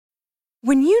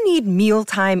When you need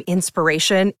mealtime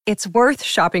inspiration, it's worth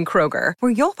shopping Kroger,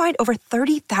 where you'll find over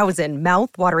 30,000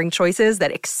 mouth-watering choices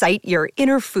that excite your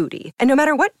inner foodie. And no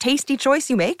matter what tasty choice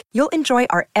you make, you'll enjoy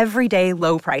our everyday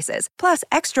low prices, plus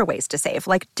extra ways to save,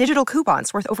 like digital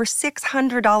coupons worth over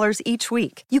 $600 each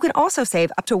week. You can also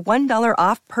save up to $1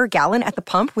 off per gallon at the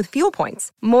pump with fuel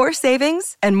points. More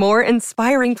savings and more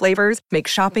inspiring flavors make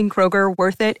shopping Kroger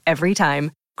worth it every time.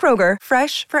 Kroger,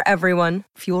 fresh for everyone.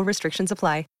 Fuel restrictions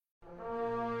apply.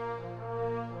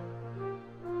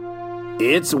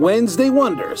 It's Wednesday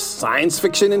Wonders, science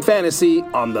fiction and fantasy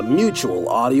on the Mutual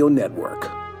Audio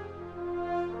Network.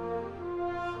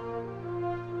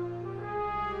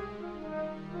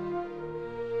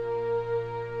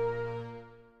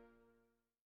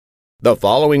 The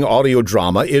following audio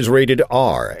drama is rated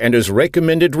R and is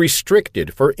recommended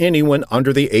restricted for anyone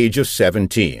under the age of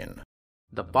 17.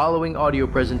 The following audio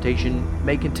presentation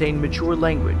may contain mature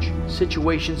language,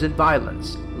 situations, and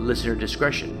violence. Listener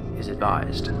discretion is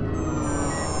advised.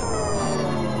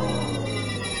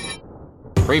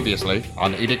 Previously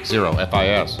on Edict 0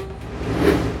 FIS.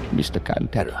 Mr.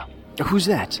 Cantera. Who's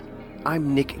that?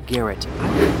 I'm Nick Garrett.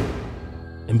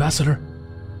 Ambassador,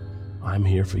 I'm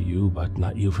here for you, but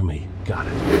not you for me. Got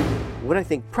it. What I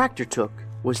think Proctor took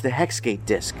was the Hexgate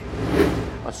disc.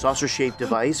 A saucer-shaped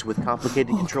device with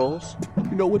complicated controls.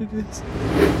 You know what it is?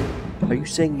 Are you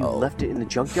saying you left it in the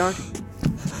junkyard?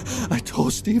 I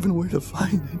told Steven where to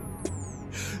find it.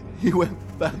 He went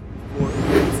back for it.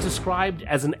 It's described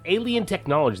as an alien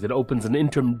technology that opens an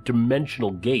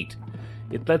interdimensional gate.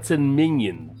 It lets in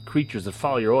minion creatures that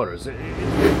follow your orders. It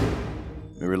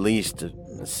released a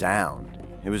sound.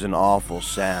 It was an awful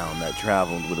sound that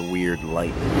traveled with a weird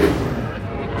light. What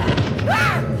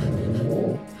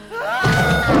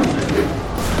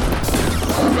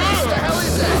the hell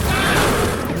is that?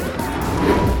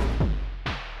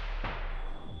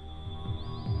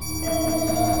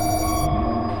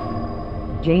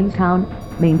 Jamestown,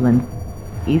 Mainland.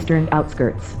 Eastern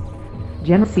outskirts.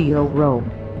 Geneseo Road.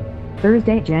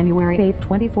 Thursday, January 8,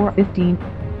 2415.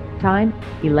 Time,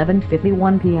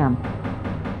 11:51 p.m.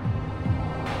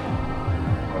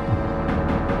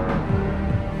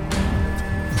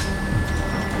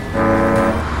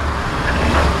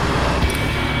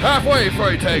 Halfway,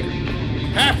 freight taker.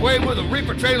 Halfway with a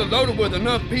reefer trailer loaded with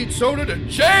enough peach soda to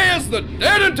jazz the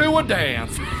dead into a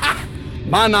dance.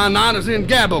 My 99 is in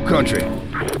Gabbo country.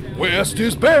 West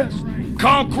is best.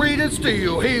 Concrete and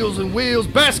steel, heels and wheels,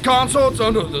 best consorts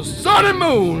under the sun and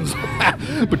moons.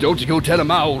 But don't you go telling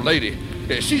my old lady.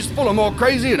 She's full of more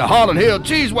crazy than a Holland Hill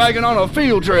cheese wagon on a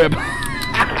field trip. 20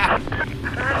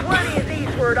 is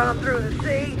eastward on through the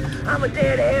sea. I'm a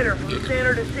dead header from the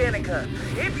center to Seneca.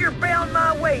 If you're bound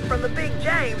my way from the Big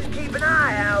James, keep an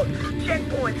eye out.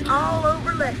 Checkpoints all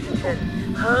over Lexington.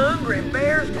 Hungry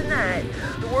bears tonight.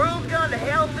 The world's gone to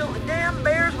hell. Fill the damn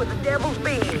bears with the devil's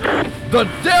beans. The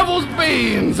devil's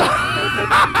beans!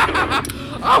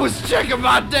 I was checking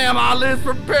my damn eyelids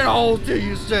for pinholes till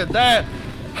you said that.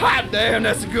 Hot damn,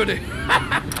 that's a goodie.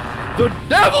 The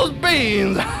devil's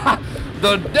beans!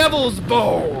 The devil's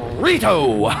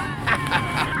burrito!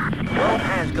 The world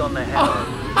has gone to hell.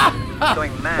 It's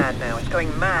going mad now. It's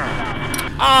going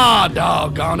mad. Ah,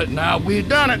 doggone it now. We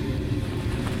done it.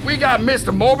 We got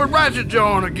Mr. Morbid Ratchet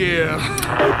John again.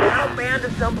 Now bound to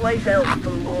someplace else,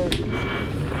 fool.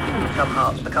 Some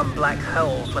hearts become black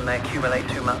holes when they accumulate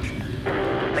too much.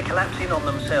 They collapse in on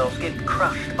themselves, get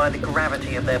crushed by the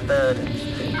gravity of their burdens.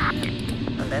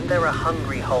 And then they're a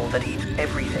hungry hole that eats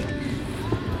everything.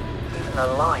 Even the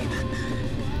light.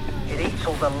 It eats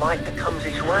all the light that comes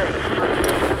its way.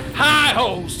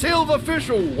 Hi-ho, silverfish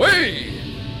away!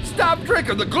 Stop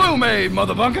drinking the gloom-aid,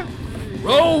 mother bunker.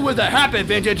 Roll with the happy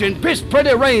vintage and piss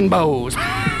pretty rainbows.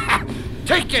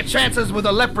 Take your chances with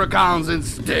the leprechauns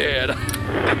instead.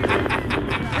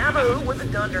 Navajo with a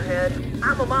dunderhead.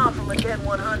 I'm a mile from the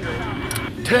 10100.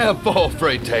 10-4,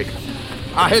 freight taker.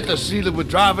 I hit the ceiling with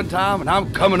driving time, and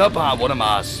I'm coming up on one of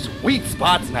my sweet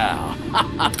spots now.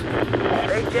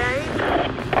 Hey, James?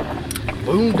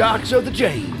 Boondocks of the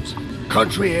James.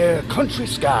 Country air, country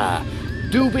sky.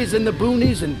 Doobies in the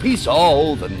boonies and peace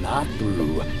all the night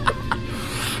through.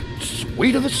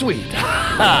 Sweet of the sweet.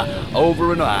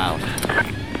 Over and out.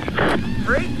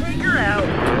 Freight taker out.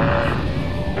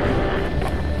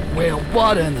 Well,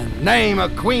 what in the name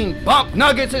of Queen Bump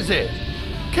Nuggets is this?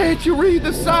 Can't you read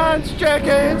the signs,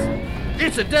 jackass?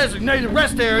 It's a designated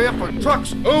rest area for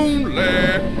trucks only.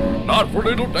 Not for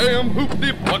little damn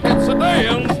hoopty bucket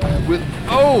sedans with,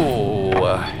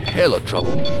 hella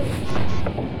trouble.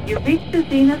 You've reached the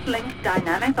Zenith Link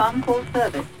Dynamic On-Call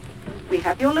Service. We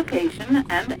have your location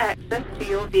and access to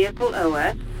your vehicle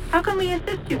OS, How can we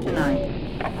assist you tonight?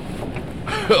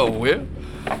 Oh,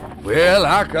 well,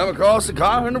 I come across the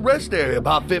car in the rest area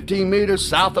about 15 meters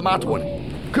south of my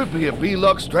 20. Could be a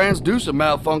Velux transducer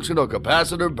malfunction or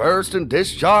capacitor burst and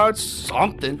discharge,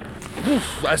 something.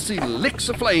 Oof, I see licks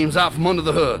of flames out from under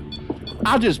the hood.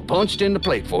 I just punched in the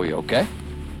plate for you, okay?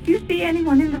 Do you see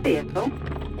anyone in the vehicle?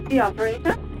 The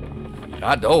operator?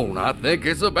 I don't. I think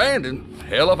it's abandoned.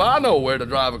 Hell if I know where the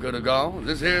driver could have gone.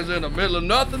 This here's in the middle of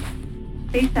nothing.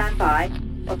 Please stand by.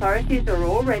 Authorities are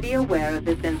already aware of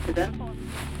this incident.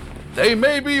 They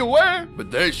may be aware,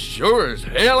 but they sure as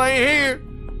hell ain't here.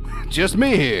 Just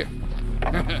me here.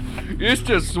 It's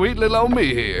just sweet little old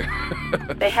me here.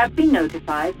 They have been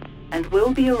notified and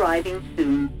will be arriving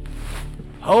soon.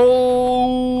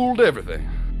 Hold everything.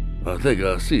 I think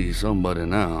I see somebody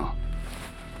now.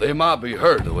 They might be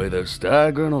hurt the way they're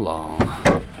staggering along.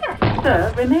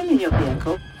 Sir, remain in your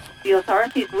vehicle. The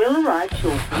authorities will arrive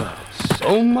shortly.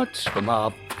 So much for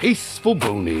my peaceful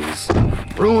boonies.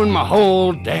 Ruined my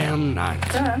whole damn night.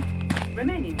 Sir,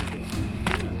 remain in your vehicle.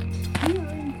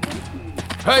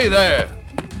 Hey there!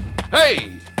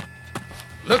 Hey!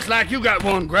 Looks like you got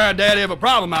one granddaddy of a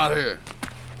problem out here.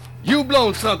 You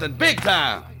blown something big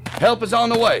time. Help is on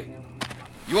the way.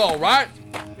 You all right?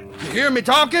 You hear me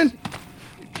talking?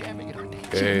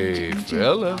 Hey,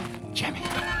 fella. Jammy.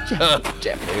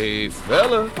 Hey,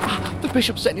 fella. The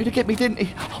bishop sent you to get me, didn't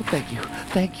he? Oh, thank you.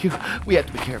 Thank you. We have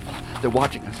to be careful. They're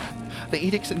watching us. The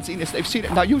edicts and seen us. They've seen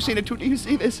it. Now you've seen it too. Do you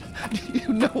see this? Do you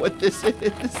know what this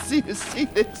is? See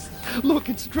this. Look,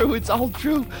 it's true. It's all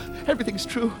true. Everything's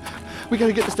true. We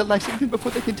gotta get this to Lexington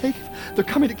before they can take it. They're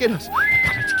coming to get us. They're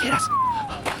coming to get us.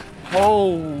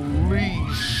 Holy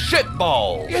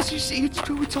shitballs. Yes, you see, it's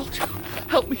true. It's all true.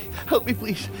 Help me,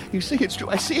 please. You see it's true.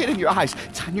 I see it in your eyes.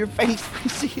 It's on your face. I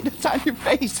see it. It's on your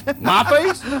face. My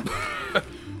face?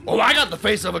 Oh, I got the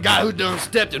face of a guy who done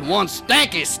stepped in one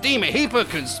stanky, steamy heap of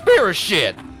conspiracy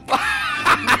shit.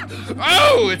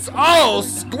 Oh, it's all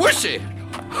squishy.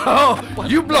 Oh,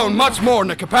 you've blown much more than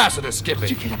the capacitor,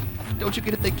 Skippy. Don't you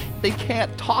get it? They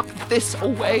can't talk this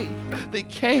away. They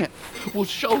can't. We'll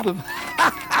show them.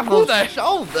 Who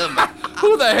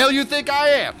the hell you think I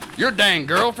am? Your dang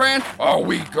girlfriend? Are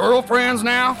we girlfriends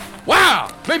now?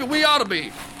 Wow, maybe we ought to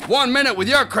be. 1 minute with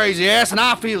your crazy ass and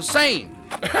I feel sane.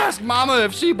 Ask Mama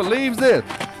if she believes this.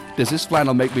 Does this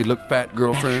flannel make me look fat,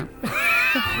 girlfriend?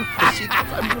 I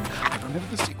remember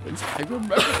the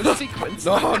sequence.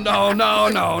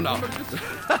 No.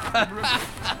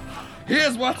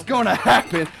 Here's what's gonna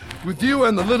happen with you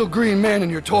and the little green man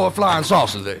and your toy flying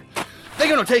saucer there. They're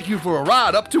gonna take you for a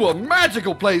ride up to a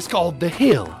magical place called The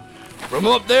Hill. From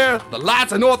up there, the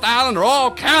lights of North Island are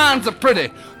all kinds of pretty,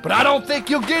 but I don't think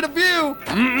you'll get a view.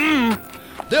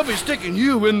 They'll be sticking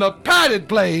you in the padded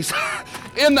place,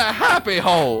 in the happy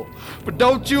hole. But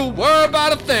don't you worry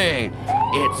about a thing.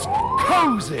 It's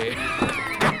cozy.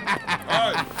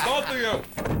 All right, both of you.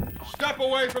 Step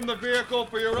away from the vehicle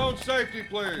for your own safety,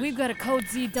 please. We've got a code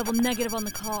Z double negative on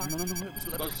the car.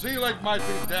 The Z-link might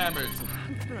be damaged.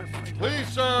 Please,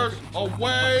 sirs,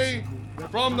 away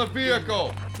from the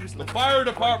vehicle. The fire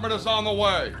department is on the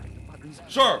way.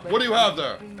 Sir, what do you have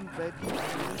there?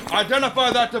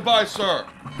 Identify that device, sir.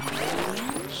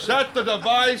 Set the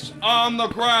device on the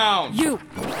ground. You,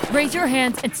 raise your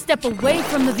hands and step away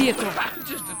from the vehicle.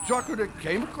 Just a trucker that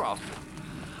came across it.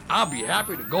 I'll be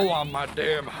happy to go on my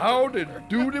damn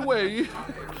howdy-doody way.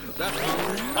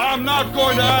 I'm not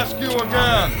going to ask you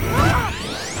again.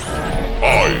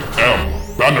 I am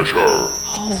Banisher.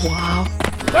 Oh, wow.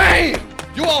 Hey!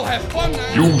 You all have fun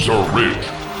now. User rich.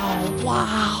 Oh,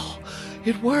 wow.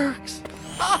 It works.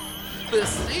 The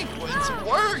sequence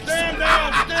works. Stand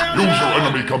down. User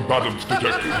enemy combatants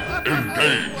detected.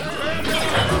 Engage.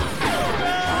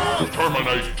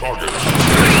 Terminate target.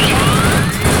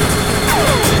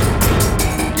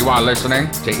 You are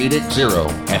listening to Edict 0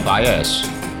 FIS,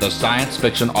 the science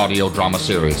fiction audio drama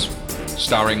series,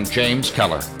 starring James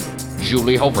Keller,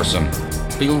 Julie Hoverson,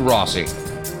 Phil Rossi,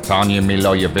 Tanya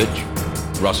Milojevic,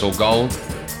 Russell Gold,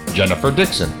 Jennifer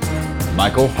Dixon,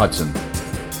 Michael Hudson,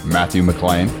 Matthew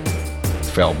McLean,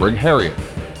 Felbrig Harriet,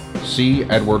 C.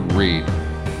 Edward Reed,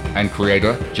 and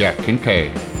creator Jack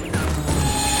Kincaid.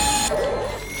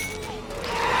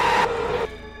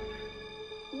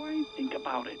 Why think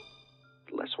about it?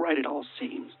 Less right it all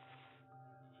seems.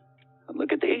 And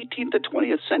look at the 18th to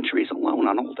 20th centuries alone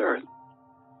on old Earth.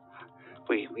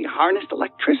 We harnessed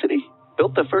electricity,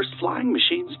 built the first flying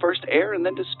machines, first air and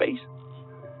then to space.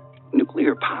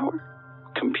 Nuclear power,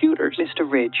 computers. Mr.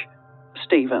 Ridge,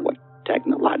 Stephen. What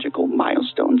technological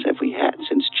milestones have we had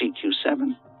since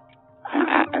GQ7?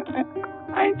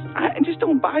 I just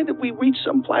don't buy that we reach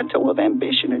some plateau of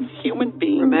ambition as human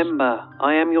beings. Remember,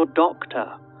 I am your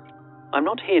doctor. I'm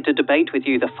not here to debate with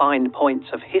you the fine points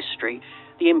of history,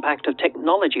 the impact of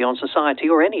technology on society,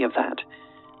 or any of that.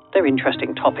 They're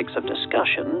interesting topics of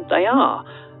discussion, they are,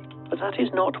 but that is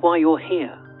not why you're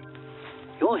here.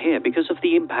 You're here because of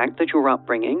the impact that your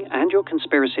upbringing and your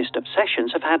conspiracist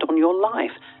obsessions have had on your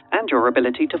life and your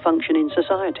ability to function in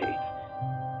society.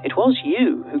 It was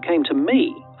you who came to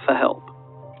me for help.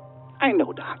 I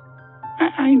know, Doc.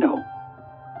 I know.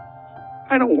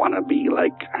 I don't want to be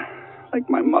like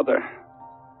my mother.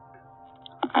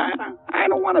 I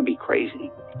don't want to be crazy.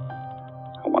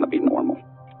 I want to be normal.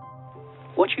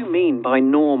 What you mean by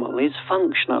normal is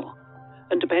functional.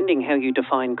 And depending how you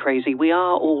define crazy, we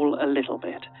are all a little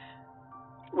bit.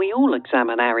 We all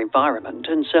examine our environment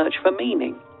and search for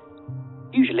meaning,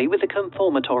 usually with a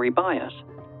conformatory bias.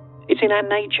 It's in our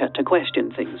nature to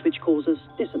question things, which causes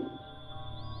dissonance.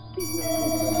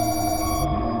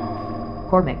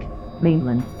 Cormac,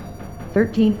 Mainland.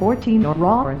 1314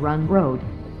 Aurora Run Road.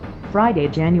 Friday,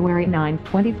 January 9,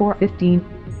 2415.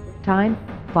 Time,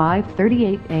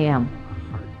 5:38 a.m.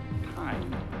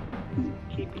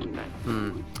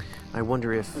 I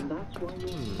wonder if...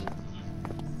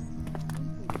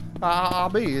 I'll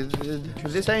be.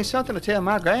 This ain't something to tell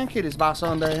my grandkiddies by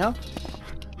Sunday, huh?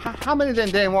 How many of them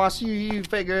damn wasps you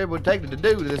figure it would take to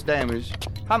do this damage?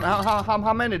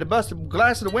 How many to bust the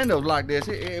glass of the windows like this?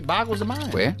 It boggles the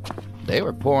mind. Well, they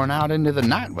were pouring out into the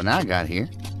night when I got here.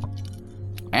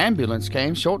 Ambulance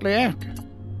came shortly after.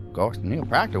 Of course, Neil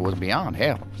Proctor was beyond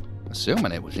help.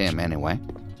 Assuming it was him anyway.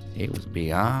 He was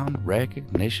beyond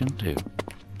recognition, too.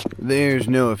 There's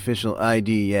no official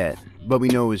ID yet, but we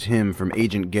know it was him from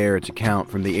Agent Garrett's account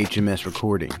from the HMS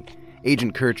recording.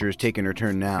 Agent Kircher is taking her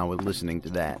turn now with listening to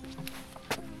that.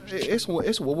 It's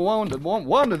a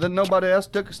wonder that nobody else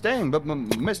took a stand but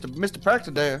Mr.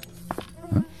 Proctor there.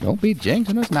 Huh? Don't be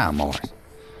jinxing us now, Morris.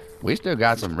 We still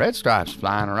got some red stripes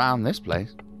flying around this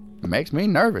place. It makes me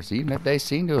nervous, even if they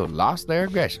seem to have lost their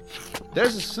aggression.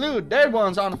 There's a slew of dead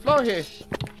ones on the floor here.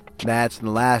 That's the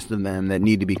last of them that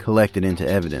need to be collected into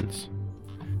evidence.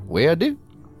 Will do.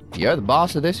 You're the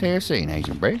boss of this here scene,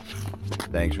 Agent Briggs.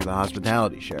 Thanks for the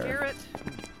hospitality, Sheriff. Garrett.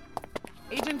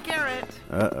 Agent Garrett.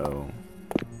 Uh-oh.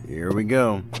 Here we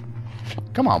go.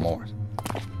 Come on, Morris.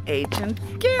 Agent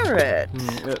Garrett.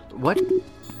 What?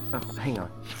 Oh, hang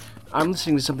on. I'm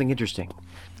listening to something interesting.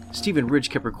 Stephen Ridge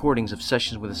kept recordings of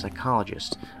sessions with a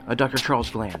psychologist, Dr.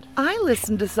 Charles Bland. I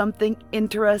listened to something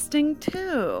interesting,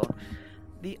 too.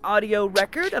 The audio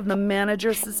record of the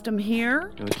manager system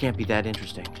here? No, it can't be that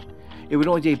interesting. It would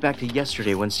only date back to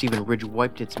yesterday when Stephen Ridge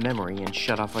wiped its memory and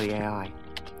shut off the AI.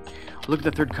 Look at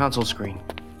the third console screen.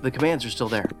 The commands are still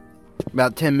there.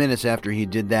 About 10 minutes after he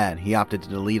did that, he opted to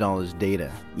delete all his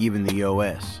data, even the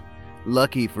OS.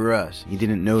 Lucky for us, he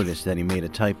didn't notice that he made a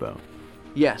typo.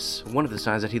 Yes, one of the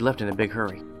signs that he left in a big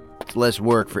hurry. It's less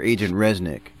work for Agent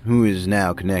Resnick, who is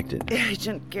now connected.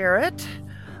 Agent Garrett,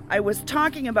 I was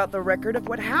talking about the record of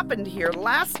what happened here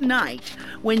last night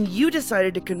when you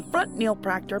decided to confront Neil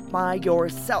Proctor by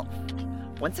yourself.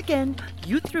 Once again,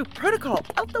 you threw protocol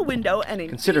out the window and...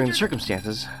 Considering the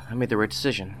circumstances, I made the right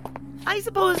decision. I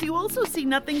suppose you also see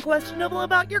nothing questionable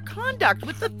about your conduct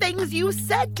with the things you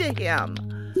said to him.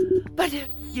 But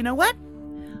you know what?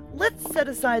 Let's set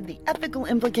aside the ethical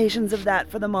implications of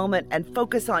that for the moment and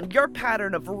focus on your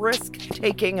pattern of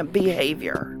risk-taking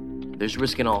behavior. There's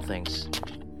risk in all things.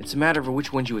 It's a matter of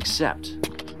which ones you accept.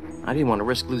 I didn't want to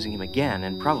risk losing him again,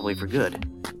 and probably for good.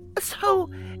 So,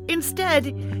 instead,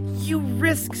 you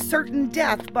risk certain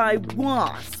death by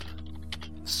wasp.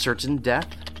 Certain death?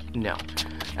 No.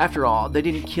 After all, they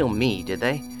didn't kill me, did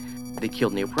they? They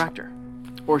killed Neil Proctor.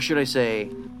 Or should I say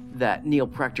that Neil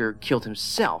Proctor killed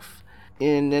himself?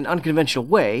 In an unconventional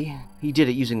way, he did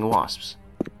it using the wasps.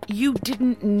 You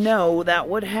didn't know that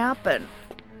would happen.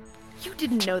 You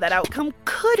didn't know that outcome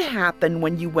could happen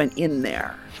when you went in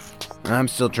there. I'm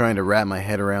still trying to wrap my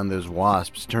head around those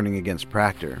wasps turning against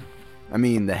Proctor. I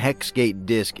mean, the Hexgate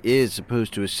disc is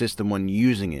supposed to assist the one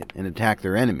using it and attack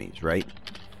their enemies, right?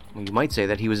 Well, you might say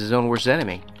that he was his own worst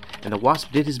enemy, and the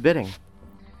wasp did his bidding.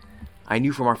 I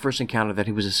knew from our first encounter that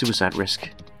he was a suicide risk,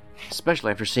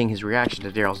 especially after seeing his reaction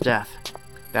to Daryl's death.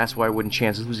 That's why I wouldn't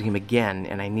chance losing him again,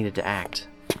 and I needed to act.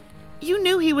 You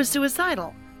knew he was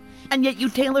suicidal, and yet you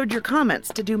tailored your comments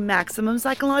to do maximum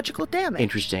psychological damage.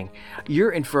 Interesting.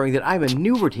 You're inferring that I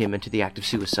maneuvered him into the act of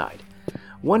suicide,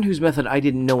 one whose method I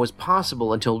didn't know was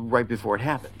possible until right before it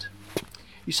happened.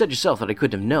 You said yourself that I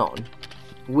couldn't have known.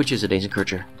 Which is it, Agent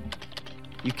Kircher?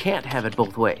 You can't have it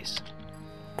both ways.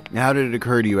 How did it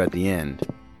occur to you at the end?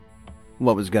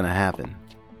 what was gonna happen.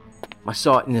 I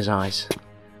saw it in his eyes.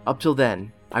 Up till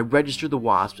then, I registered the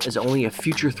Wasps as only a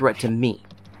future threat to me.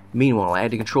 Meanwhile, I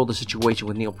had to control the situation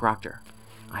with Neil Proctor.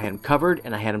 I had him covered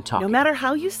and I had him talking. No matter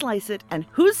how you slice it and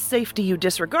whose safety you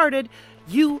disregarded,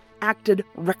 you acted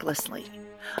recklessly.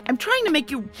 I'm trying to make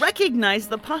you recognize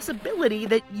the possibility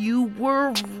that you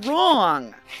were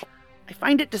wrong. I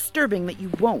find it disturbing that you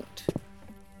won't.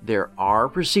 There are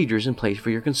procedures in place for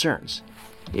your concerns.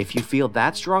 If you feel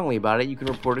that strongly about it, you can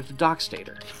report it to Doc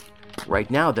Stater. Right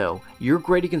now, though, your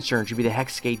greater concern should be the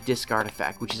Hexgate disk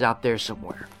artifact, which is out there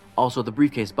somewhere. Also, the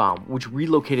briefcase bomb, which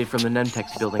relocated from the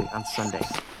Nemtex building on Sunday.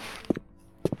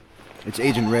 It's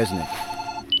Agent Resnick.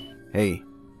 Hey.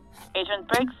 Agent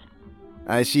Briggs?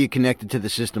 I see you connected to the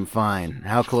system fine.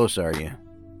 How close are you?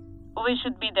 We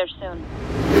should be there soon.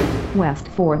 West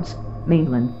Forbes,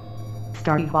 Mainland.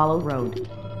 Starry Hollow Road.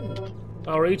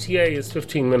 Our ETA is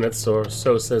 15 minutes, or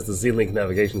so says the Z-Link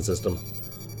navigation system.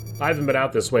 I haven't been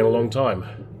out this way in a long time.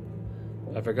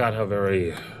 I forgot how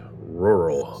very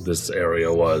rural this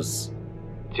area was.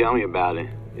 Tell me about it.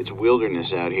 It's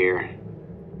wilderness out here.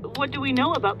 What do we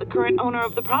know about the current owner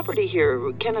of the property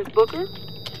here, Kenneth Booker?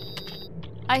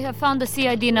 I have found the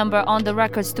CID number on the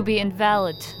records to be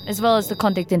invalid, as well as the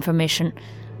contact information.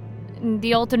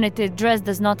 The alternate address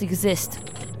does not exist.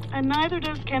 And neither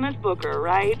does Kenneth Booker,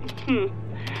 right?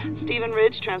 Stephen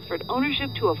Ridge transferred ownership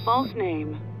to a false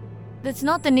name. That's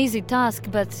not an easy task,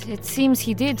 but it seems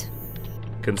he did.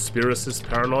 Conspiracist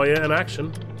paranoia in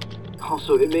action.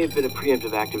 Also, it may have been a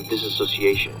preemptive act of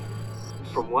disassociation.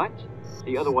 From what?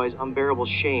 The otherwise unbearable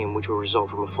shame which will result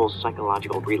from a full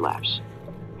psychological relapse.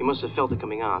 He must have felt it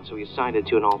coming on, so he assigned it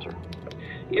to an alter.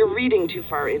 You're reading too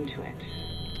far into it.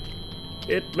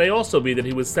 It may also be that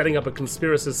he was setting up a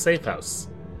conspiracist safe house.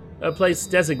 A place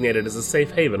designated as a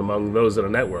safe haven among those in a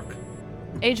network.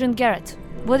 Agent Garrett,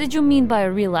 what did you mean by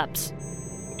a relapse?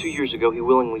 2 years ago, he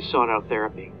willingly sought out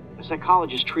therapy. A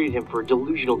psychologist treated him for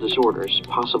delusional disorders,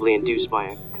 possibly induced by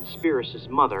a conspiracist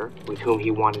mother with whom he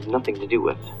wanted nothing to do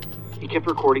with. He kept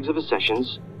recordings of his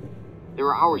sessions. There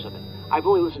were hours of it. I've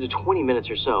only listened to 20 minutes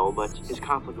or so, but his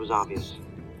conflict was obvious.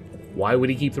 Why would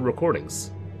he keep the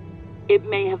recordings? It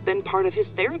may have been part of his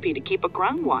therapy to keep a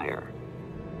ground wire.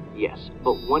 Yes,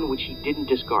 but one which he didn't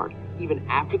discard, even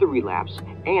after the relapse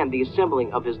and the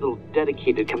assembling of his little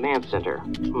dedicated command center.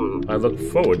 I look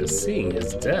forward to seeing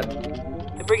his den.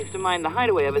 It brings to mind the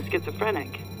hideaway of a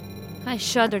schizophrenic. I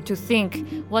shudder to think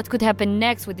what could happen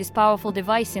next with this powerful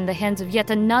device in the hands of yet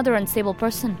another unstable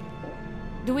person.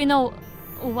 Do we know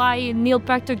why Neil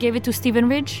Proctor gave it to Stephen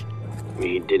Ridge?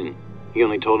 He didn't. He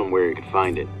only told him where he could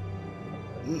find it.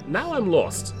 Now I'm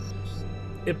lost.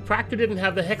 If Proctor didn't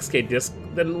have the Hexgate disk,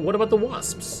 then what about the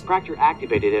Wasps? Proctor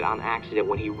activated it on accident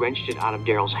when he wrenched it out of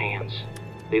Daryl's hands.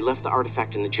 They left the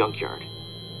artifact in the junkyard.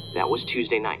 That was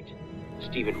Tuesday night.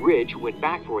 Stephen Ridge went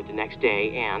back for it the next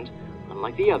day and,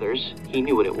 unlike the others, he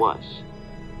knew what it was.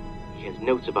 He has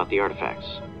notes about the artifacts.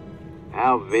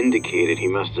 How vindicated he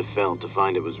must have felt to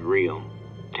find it was real,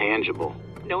 tangible.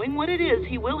 Knowing what it is,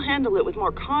 he will handle it with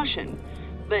more caution,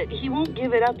 but he won't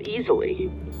give it up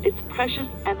easily. It's precious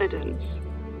evidence.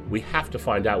 We have to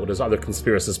find out what his other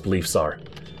conspiracist beliefs are.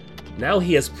 Now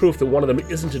he has proof that one of them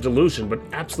isn't a delusion, but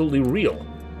absolutely real.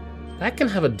 That can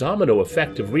have a domino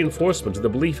effect of reinforcement to the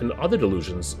belief in other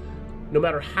delusions, no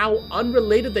matter how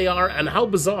unrelated they are and how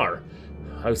bizarre.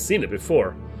 I've seen it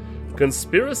before.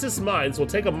 Conspiracist minds will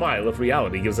take a mile if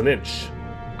reality gives an inch.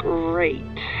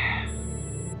 Great.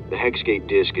 The Hexgate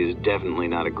disk is definitely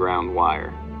not a ground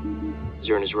wire.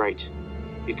 Zern is right.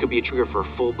 It could be a trigger for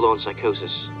a full-blown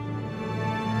psychosis.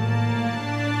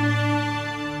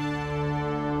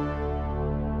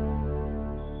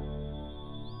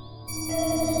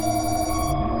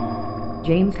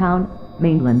 Jamestown,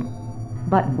 Mainland.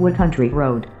 Buttonwood Country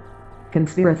Road.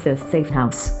 Conspiracist Safe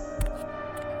House.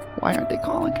 Why aren't they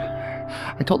calling?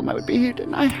 I told them I would be here,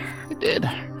 didn't I? I did.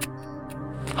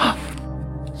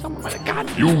 Someone might have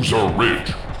gotten me. User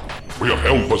Ridge, we have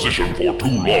held position for too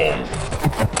long.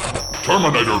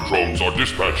 Terminator drones are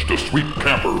dispatched to sweep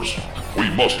campers. We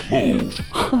must move.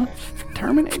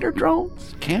 Terminator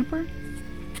drones? Camper?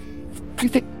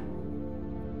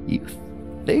 You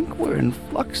think we're in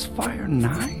Fluxfire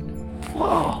 9?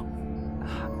 Whoa.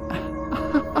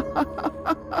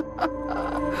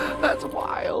 That's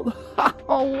wild.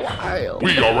 Oh, wild.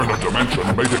 We are in a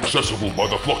dimension made accessible by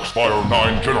the Fluxfire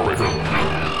 9 generator.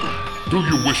 Do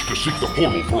you wish to seek the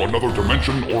portal for another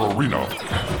dimension or arena?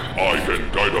 I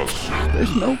can guide us.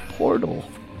 There's no portal.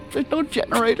 There's no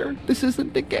generator. This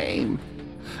isn't a game.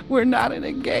 We're not in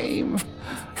a game.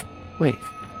 Wait.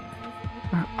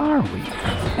 Where are we?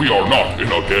 We are not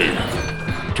in a game.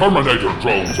 Terminator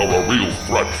drones are a real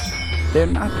threat. They're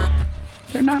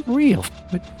not real,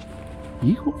 but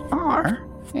you are.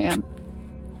 And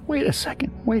wait a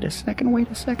second.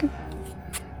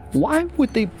 Why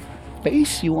would they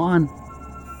base you on?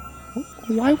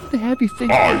 Why would they have you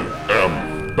think? I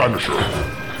am Banisher.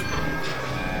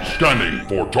 Scanning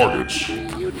for targets.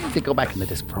 You need to go back in the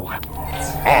disk for a while.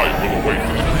 I will await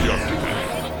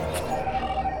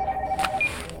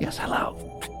the Yes, hello.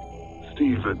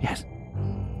 Stephen.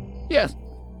 Yes.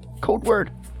 Code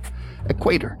word.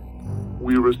 Equator.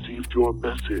 We received your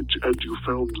message and you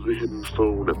found the hidden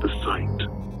phone at the site.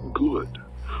 Good.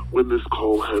 When this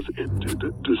call has ended,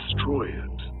 destroy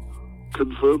it.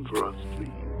 Confirm for us, please.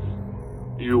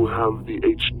 You have the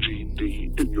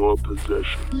HGD in your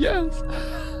possession. Yes.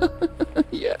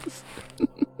 Yes.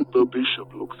 The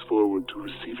Bishop looks forward to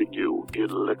receiving you in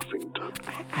Lexington.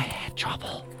 I had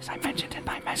trouble, as I mentioned in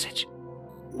my message.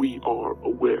 We are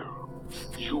aware.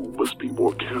 You must be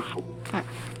more careful.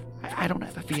 I don't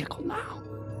have a vehicle now.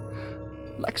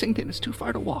 Lexington is too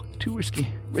far to walk. Too risky.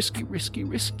 Risky. We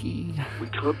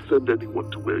can't send anyone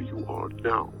to where you are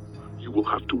now. You will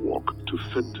have to walk to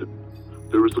Fenton.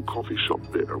 There is a coffee shop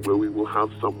there where we will have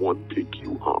someone pick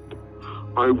you up.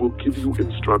 I will give you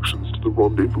instructions to the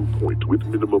rendezvous point with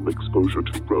minimum exposure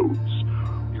to roads.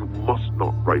 You must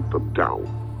not write them down.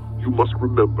 You must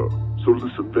remember, so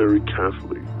listen very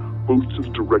carefully, both to the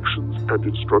directions and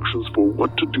instructions for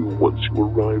what to do once you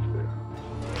arrive there.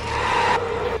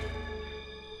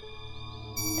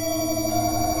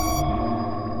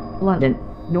 London,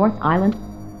 North Island,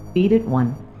 Edict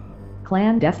 1.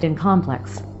 Clandestine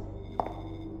complex.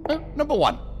 Number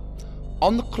 1.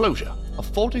 On the closure of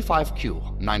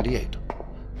 45Q98,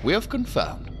 we have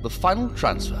confirmed the final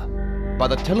transfer by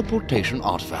the teleportation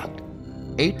artifact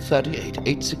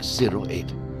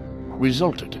 838-8608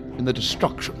 resulted in the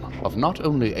destruction of not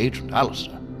only Agent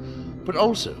Alistair, but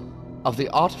also of the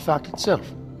artifact itself.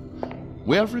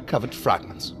 We have recovered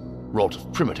fragments wrought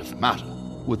of primitive matter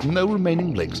with no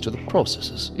remaining links to the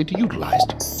processes it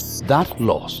utilized. That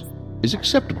loss is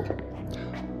acceptable.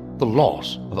 The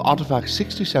loss of artifact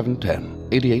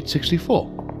 6710-8864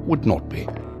 would not be.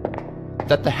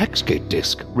 That the Hexgate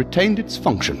disk retained its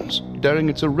functions during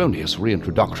its erroneous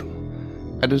reintroduction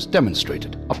and has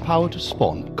demonstrated a power to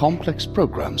spawn complex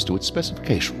programs to its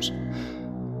specifications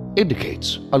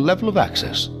indicates a level of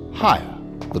access higher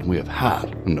than we have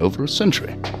had in over a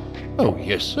century. Oh,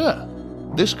 yes, sir.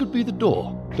 This could be the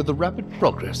door to the rapid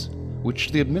progress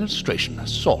which the administration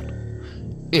has sought,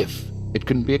 if it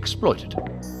can be exploited.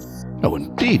 Oh,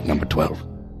 indeed, number 12.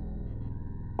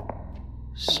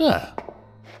 Sir,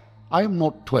 I am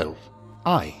not 12.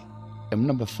 I am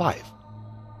number 5.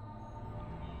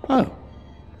 Oh.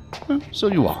 Well, so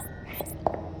you are.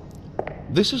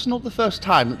 This is not the first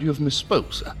time that you have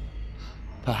misspoke, sir.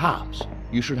 Perhaps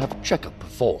you should have a checkup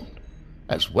performed,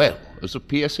 as well as a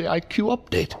PSAIQ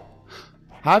update.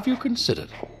 Have you considered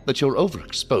that your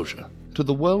overexposure to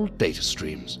the world data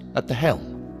streams at the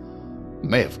helm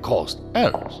may have caused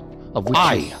errors, of which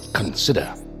I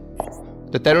consider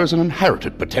that there is an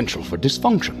inherited potential for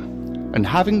dysfunction, and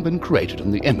having been created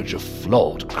in the image of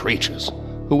flawed creatures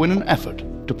who, in an effort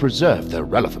to preserve their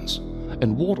relevance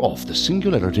and ward off the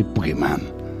singularity boogeyman,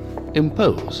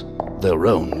 impose their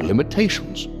own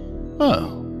limitations.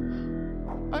 Oh.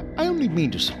 I only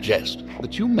mean to suggest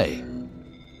that you may,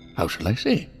 how shall I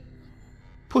say,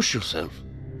 push yourself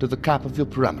to the cap of your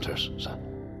parameters, sir.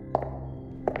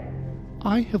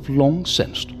 I have long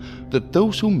sensed that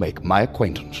those who make my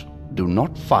acquaintance do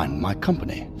not find my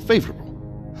company favorable.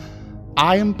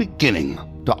 I am beginning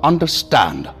to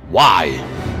understand why.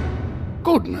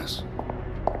 Goodness.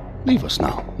 Leave us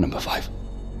now, number 5.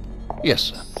 Yes,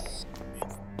 sir.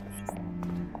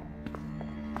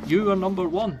 You are number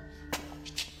 1.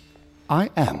 I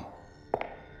am.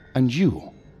 And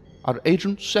you are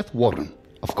Agent Seth Warren,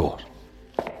 of course.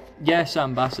 Yes,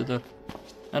 Ambassador.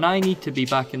 And I need to be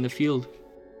back in the field.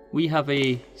 We have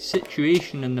a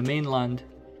situation in the mainland.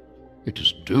 It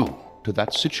is due to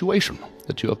that situation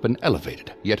that you have been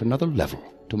elevated yet another level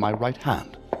to my right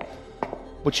hand.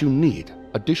 But you need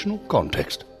additional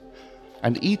context,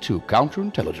 and E2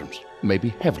 counterintelligence may be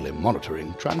heavily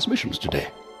monitoring transmissions today.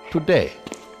 Today,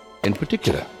 in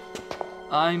particular.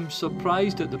 I'm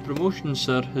surprised at the promotion,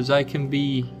 sir, as I can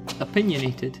be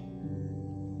opinionated.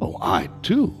 Oh, I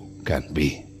too can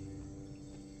be.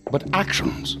 But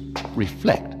actions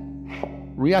reflect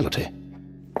reality.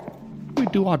 We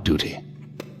do our duty.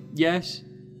 Yes.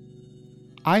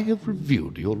 I have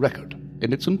reviewed your record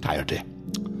in its entirety.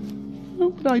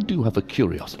 But I do have a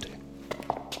curiosity.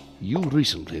 You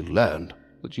recently learned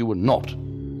that you were not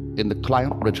in the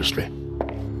client registry.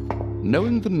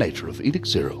 knowing the nature of Edict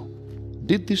Zero,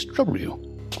 did this trouble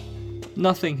you?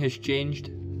 Nothing has changed.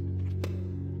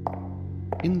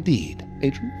 Indeed,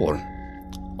 Agent Warren.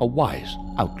 A wise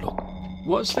outlook.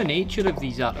 What's the nature of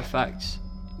these artifacts?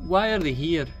 Why are they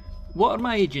here? What are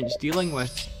my agents dealing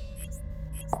with?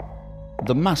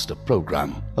 The master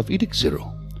program of Edict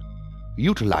Zero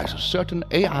utilizes certain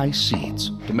AI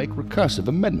seeds to make recursive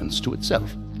amendments to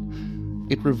itself.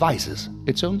 It revises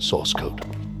its own source code.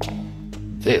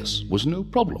 This was no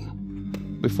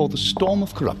problem before the storm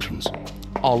of corruptions,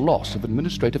 our loss of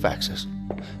administrative access,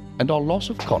 and our loss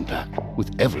of contact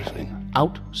with everything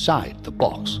outside the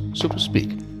box, so to speak.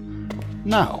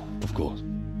 Now, of course,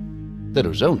 there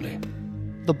is only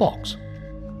the box.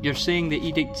 You're saying that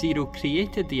Edict Zero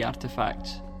created the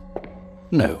artifacts?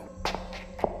 No.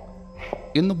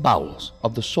 In the bowels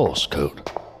of the source code,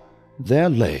 there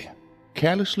lay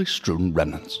carelessly strewn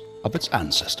remnants of its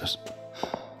ancestors.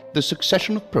 The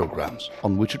succession of programs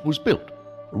on which it was built,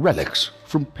 relics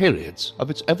from periods of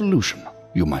its evolution,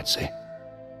 you might say.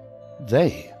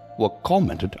 They were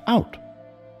commented out,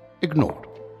 ignored,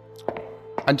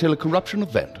 until a corruption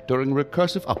event during a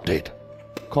recursive update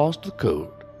caused the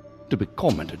code to be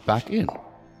commented back in.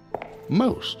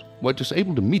 Most were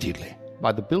disabled immediately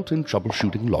by the built-in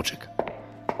troubleshooting logic.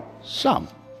 Some,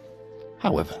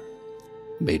 however,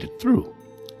 made it through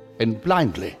and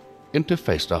blindly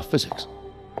interfaced our physics,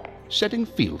 setting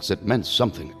fields that meant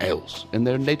something else in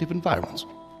their native environments,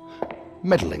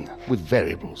 meddling with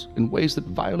variables in ways that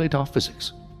violate our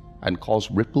physics and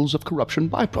cause ripples of corruption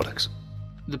byproducts.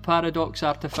 The Paradox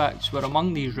artifacts were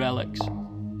among these relics.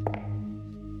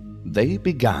 They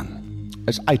began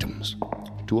as items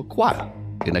to acquire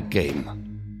in a game.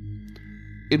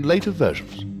 In later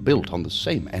versions, built on the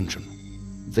same engine,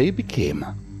 they became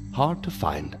hard to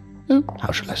find,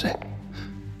 how shall I say,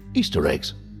 Easter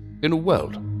eggs in a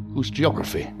world whose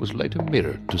geography was later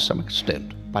mirrored to some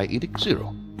extent by Edict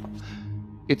Zero.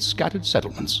 Its scattered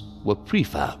settlements were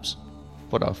prefabs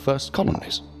for our first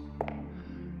colonies.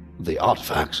 The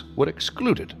artifacts were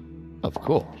excluded, of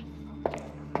course.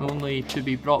 Only to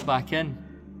be brought back in.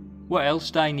 What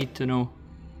else do I need to know?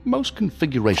 Most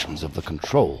configurations of the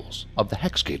controls of the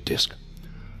Hexgate disk,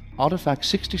 Artifact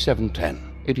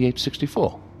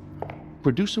 6710-8864,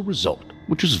 produce a result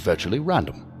which is virtually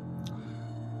random.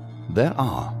 There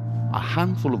are a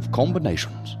handful of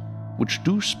combinations which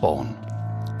do spawn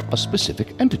a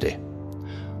specific entity.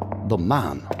 The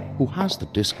man who has the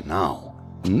disk now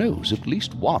knows at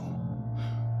least one.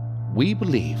 We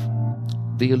believe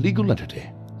the illegal entity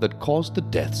that caused the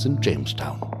deaths in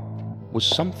Jamestown was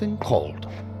something called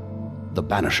the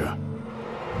Banisher.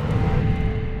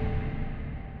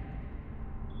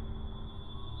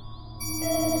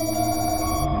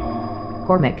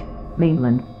 Cormac,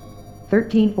 Mainland.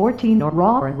 1314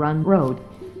 Aurora Run Road.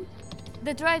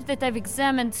 The drives that I've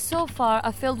examined so far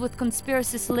are filled with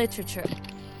conspiracist literature.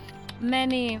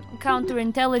 Many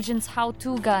counterintelligence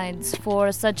how-to guides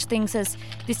for such things as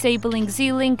disabling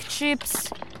Z-Link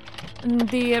chips,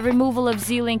 the removal of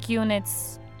Z-Link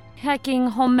units, hacking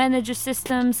home manager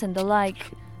systems, and the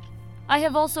like. I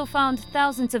have also found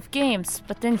thousands of games,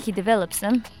 but then he develops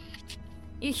them.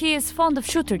 He is fond of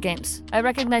shooter games. I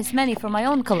recognize many from my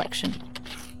own collection.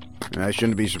 I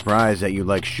shouldn't be surprised that you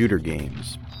like shooter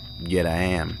games. Yet I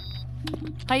am.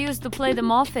 I used to play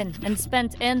them often and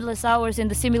spent endless hours in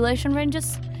the simulation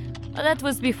ranges. That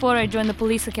was before I joined the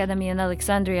police academy in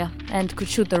Alexandria and could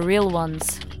shoot the real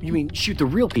ones. You mean shoot the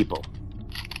real people?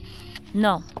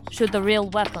 No, shoot the real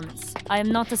weapons. I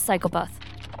am not a psychopath.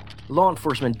 Law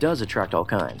enforcement does attract all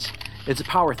kinds. It's a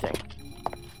power thing.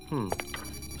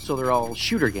 So they're all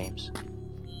shooter games?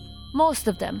 Most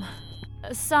of them.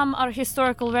 Some are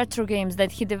historical retro games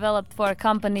that he developed for a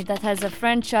company that has a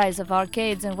franchise of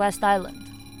arcades in West Island.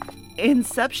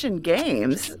 Inception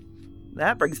Games?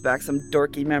 That brings back some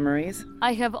dorky memories.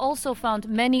 I have also found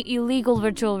many illegal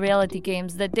virtual reality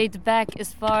games that date back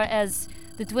as far as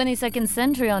the 22nd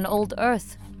century on Old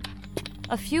Earth.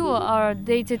 A few are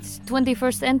dated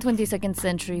 21st and 22nd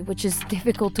century, which is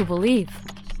difficult to believe.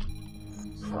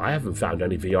 I haven't found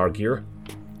any VR gear.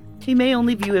 He may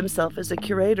only view himself as a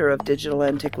curator of digital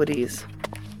antiquities.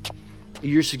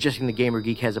 You're suggesting the Gamer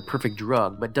Geek has a perfect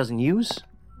drug but doesn't use?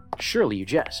 Surely you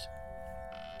jest.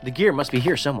 The gear must be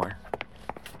here somewhere.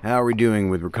 How are we doing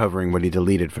with recovering what he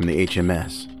deleted from the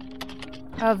HMS?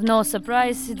 Of no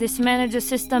surprise, this manager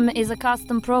system is a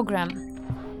custom program.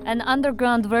 An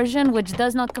underground version which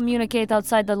does not communicate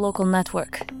outside the local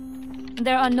network.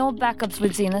 There are no backups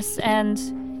with Zenus, and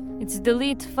its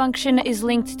delete function is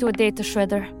linked to a data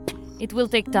shredder. It will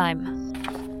take time.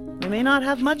 We may not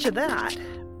have much of that.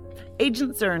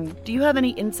 Agent Zern, do you have any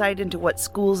insight into what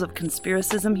schools of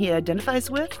conspiracism he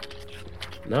identifies with?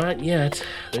 Not yet.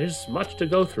 There's much to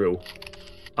go through.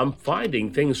 I'm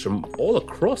finding things from all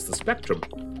across the spectrum.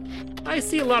 I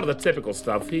see a lot of the typical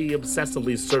stuff. He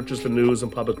obsessively searches the news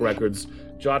and public records,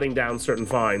 jotting down certain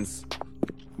finds.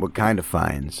 What kind of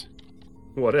finds?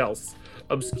 What else?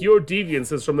 Obscure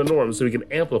deviances from the norm so he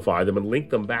can amplify them and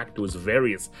link them back to his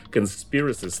various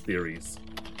conspiracist theories.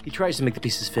 He tries to make the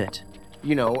pieces fit.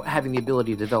 You know, having the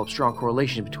ability to develop strong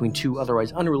correlation between two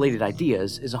otherwise unrelated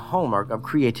ideas is a hallmark of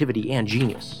creativity and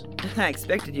genius. I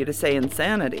expected you to say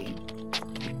insanity.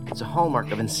 It's a hallmark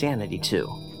of insanity, too.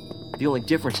 The only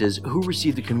difference is who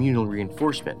received the communal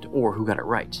reinforcement, or who got it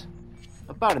right.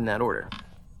 About in that order.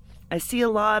 I see a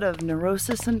lot of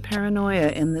neurosis and paranoia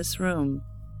in this room.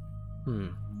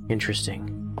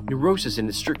 Interesting. Neurosis in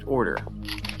its strict order.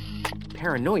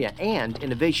 Paranoia and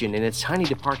innovation in its tiny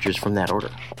departures from that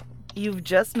order. You've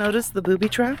just noticed the booby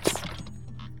traps?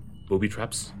 Booby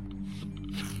traps?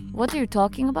 What are you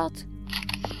talking about?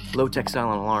 Low-tech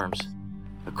silent alarms.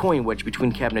 A coin wedge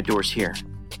between cabinet doors here.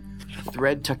 A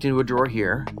thread tucked into a drawer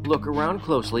here. Look around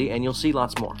closely and you'll see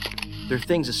lots more. They're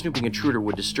things a snooping intruder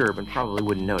would disturb and probably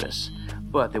wouldn't notice.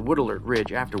 But they would alert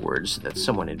Ridge afterwards that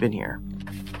someone had been here.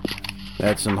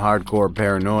 That's some hardcore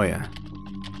paranoia.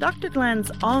 Dr.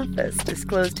 Glen's office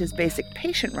disclosed his basic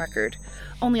patient record,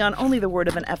 on the word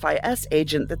of an FIS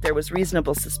agent that there was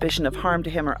reasonable suspicion of harm to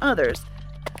him or others.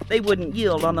 They wouldn't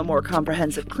yield on the more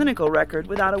comprehensive clinical record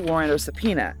without a warrant or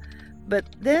subpoena. But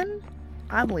then,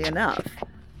 oddly enough,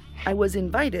 I was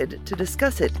invited to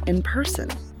discuss it in person.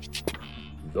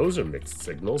 Those are mixed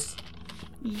signals.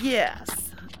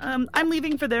 Yes. I'm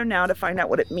leaving for there now to find out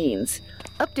what it means.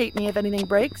 Update me if anything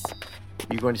breaks.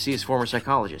 You're going to see his former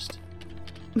psychologist.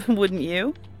 Wouldn't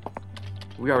you?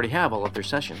 We already have all of their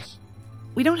sessions.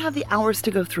 We don't have the hours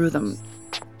to go through them.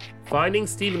 Finding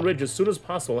Stephen Ridge as soon as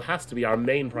possible has to be our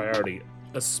main priority,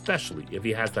 especially if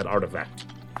he has that artifact.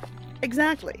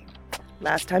 Exactly.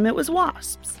 Last time it was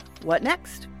wasps. What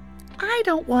next? I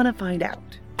don't want to find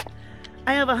out.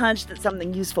 I have a hunch that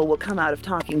something useful will come out of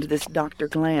talking to this Dr.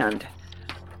 Gland.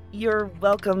 You're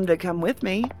welcome to come with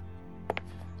me.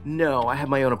 No, I have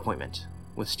my own appointment.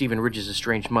 With Stephen Ridge's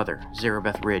estranged mother,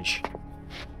 Zarabeth Ridge.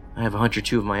 I have a hunch or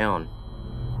two of my own.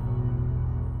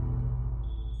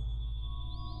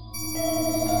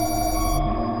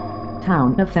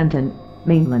 Town of Fenton,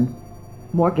 Mainland.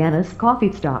 Morgana's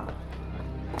coffee stop.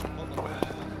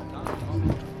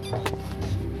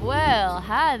 Well,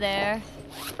 hi there.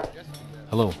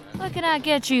 Hello. What can I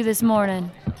get you this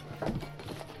morning?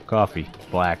 Coffee,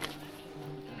 black.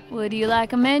 Would you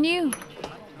like a menu?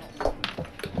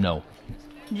 No.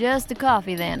 Just a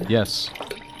coffee then. Yes.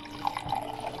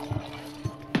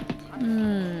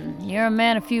 You're a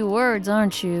man of few words,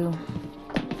 aren't you?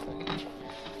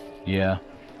 Yeah.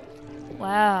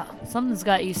 Wow, something's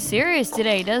got you serious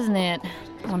today, doesn't it?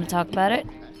 Want to talk about it?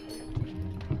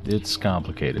 It's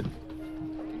complicated.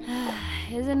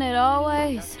 Isn't it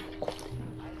always?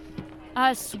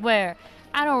 I swear,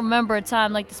 I don't remember a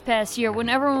time like this past year when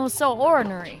everyone was so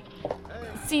ordinary.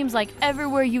 It seems like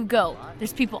everywhere you go,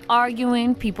 there's people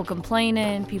arguing, people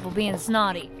complaining, people being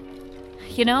snotty.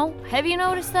 You know, have you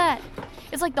noticed that?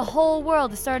 It's like the whole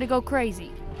world is starting to go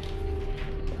crazy.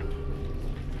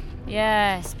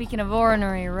 Yeah, speaking of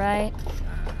ordinary, right?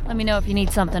 Let me know if you need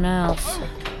something else.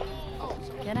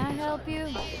 Can I help you?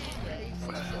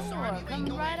 Sure, come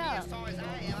right up.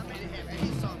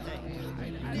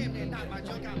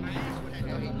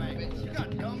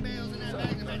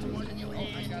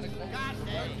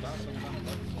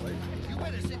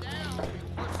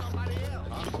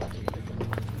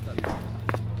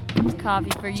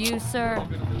 Coffee for you, sir.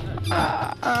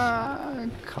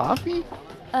 Coffee?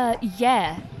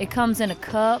 Yeah. It comes in a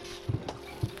cup.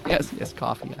 Yes,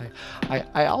 coffee.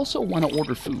 I also want to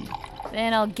order food.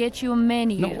 Then I'll get you a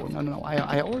menu. No.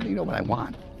 I already know what I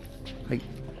want. Like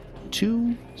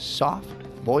 2 soft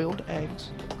boiled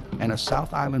eggs and a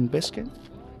South Island biscuit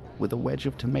with a wedge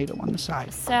of tomato on the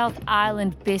side. South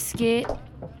Island biscuit?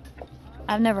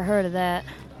 I've never heard of that.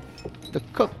 The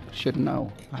cook should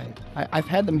know. I've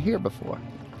had them here before.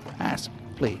 Ask,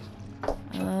 please.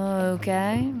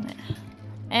 Okay.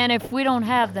 And if we don't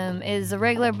have them, is a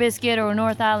regular biscuit or a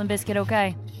North Island biscuit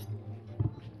okay?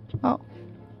 Oh,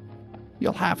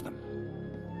 you'll have them.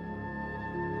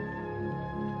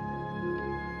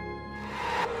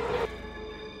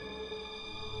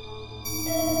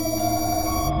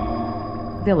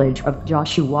 Village of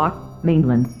Joshua,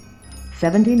 Mainland.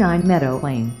 79 Meadow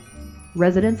Lane.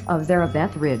 Residents of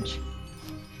Zarabeth Ridge.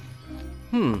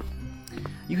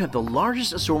 You have the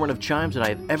largest assortment of chimes that I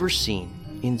have ever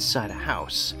seen inside a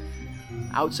house.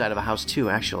 outside of a house too,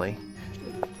 actually.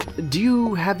 Do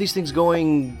you have these things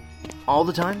going all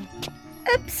the time?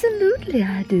 Absolutely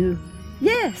I do.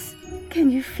 Yes. Can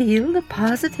you feel the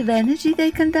positive energy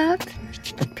they conduct?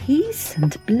 The peace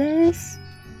and bliss?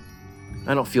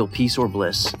 I don't feel peace or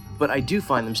bliss, but I do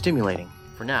find them stimulating.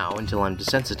 For now, until I'm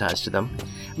desensitized to them.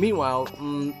 Meanwhile,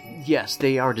 yes,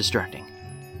 they are distracting.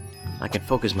 I can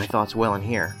focus my thoughts well in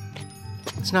here.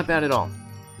 It's not bad at all.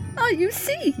 Oh, you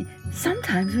see,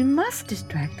 sometimes we must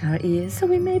distract our ears so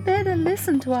we may better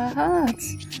listen to our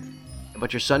hearts.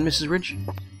 But your son, Mrs. Ridge?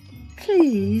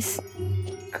 Please,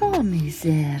 call me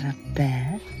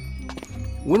Zarabeth.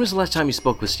 When was the last time you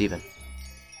spoke with Stephen?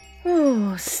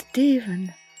 Oh,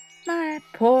 Stephen. My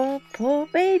poor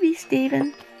baby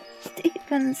Stephen.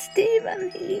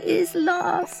 Stephen, he is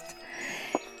lost.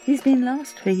 He's been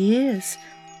lost for years.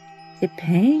 It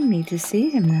pained me to see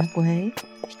him that way.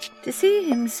 To see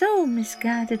him so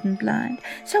misguided and blind,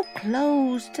 so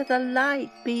close to the light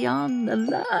beyond the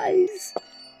lies.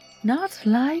 Not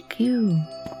like you.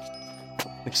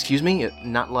 Excuse me?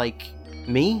 Not like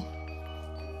me?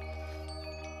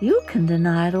 You can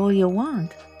deny it all you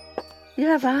want. You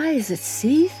have eyes that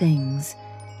see things.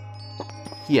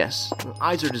 Yes,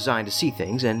 eyes are designed to see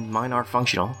things, and mine are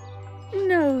functional.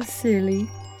 No, silly.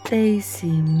 They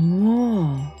see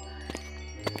more.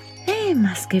 They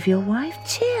must give your wife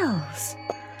chills.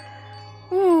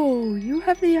 Oh, you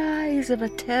have the eyes of a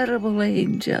terrible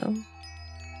angel.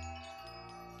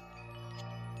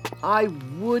 I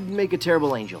would make a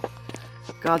terrible angel.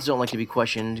 Gods don't like to be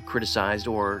questioned, criticized,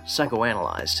 or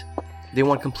psychoanalyzed. They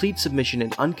want complete submission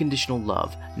and unconditional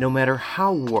love, no matter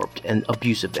how warped and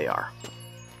abusive they are.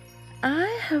 I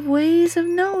have ways of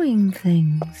knowing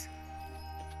things.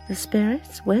 The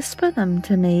spirits whisper them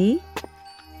to me.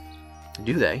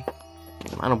 Do they?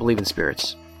 I don't believe in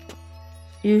spirits.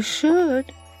 You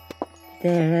should.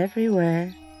 They're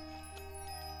everywhere.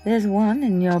 There's one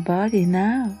in your body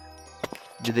now.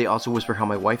 Did they also whisper how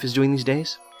my wife is doing these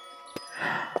days?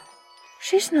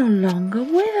 She's no longer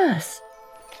with us.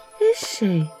 Is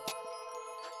she?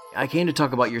 I came to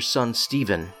talk about your son,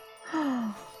 Stephen.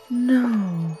 Oh,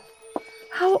 no.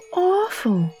 How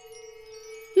awful.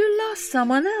 You lost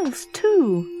someone else,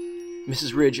 too.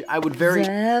 Mrs. Ridge, I would very...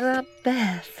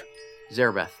 Zarabeth.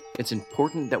 Zarabeth, it's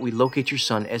important that we locate your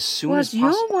son as soon as possible.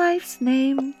 Was your wife's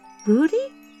name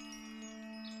Rudy?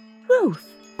 Ruth?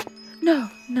 No.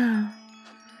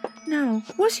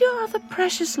 Was your other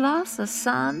precious loss a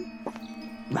son?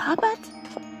 Robert?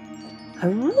 A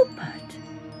Rupert?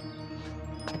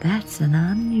 That's an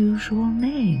unusual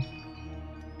name.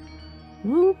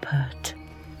 Rupert.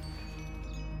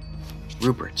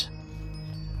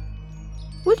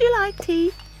 Would you like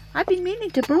tea? I've been meaning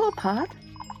to brew a pot.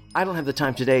 I don't have the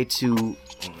time today to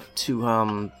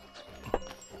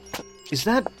Is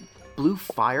that blue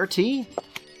fire tea?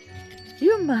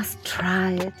 You must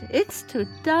try it. It's to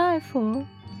die for.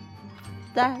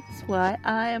 That's why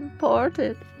I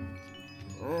imported.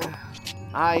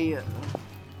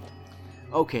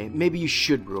 Okay, maybe you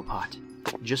should brew a pot.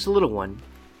 Just a little one.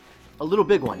 A little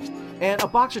big one. And a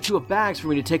box or two of bags for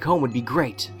me to take home would be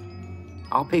great.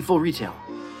 I'll pay full retail.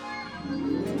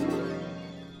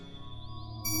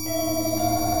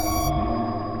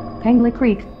 Pangla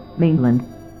Creek, Mainland.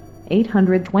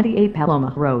 828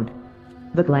 Paloma Road.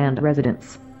 The Gland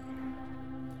Residence.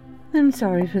 I'm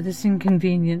sorry for this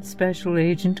inconvenience, Special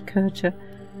Agent Kircher.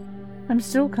 I'm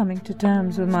still coming to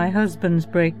terms with my husband's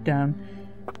breakdown,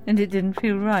 and it didn't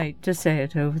feel right to say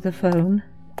it over the phone.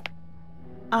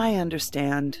 I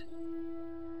understand.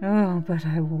 Oh, but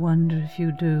I wonder if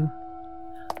you do.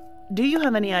 Do you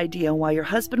have any idea why your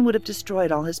husband would have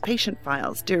destroyed all his patient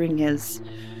files during his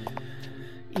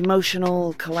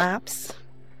emotional collapse?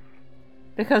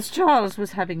 Because Charles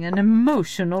was having an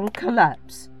emotional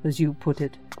collapse, as you put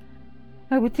it.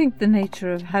 I would think the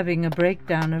nature of having a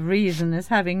breakdown of reason is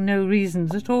having no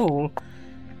reasons at all.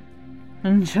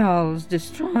 And Charles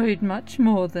destroyed much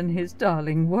more than his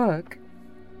darling work.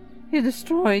 He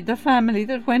destroyed the family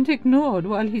that went ignored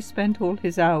while he spent all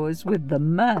his hours with the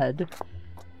mad.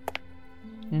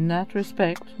 In that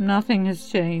respect, nothing has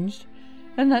changed,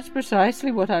 and that's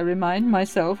precisely what I remind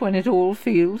myself when it all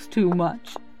feels too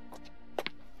much.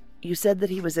 You said that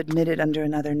he was admitted under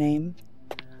another name.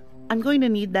 I'm going to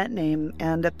need that name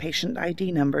and a patient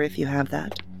ID number if you have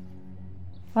that.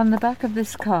 On the back of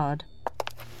this card.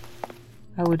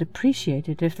 I would appreciate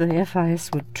it if the FIS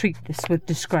would treat this with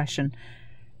discretion.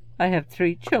 I have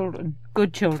 3 children,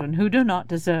 good children, who do not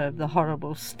deserve the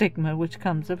horrible stigma which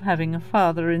comes of having a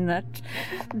father in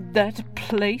that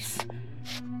place.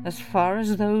 As far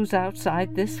as those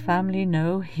outside this family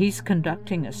know, he's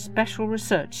conducting a special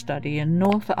research study in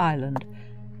North Island.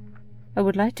 I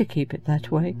would like to keep it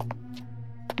that way.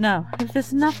 Now, if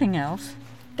there's nothing else...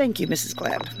 Thank you, Mrs.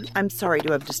 Clamp. I'm sorry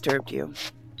to have disturbed you.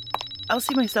 I'll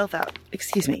see myself out.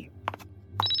 Excuse me.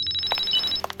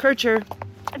 Kircher.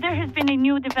 There has been a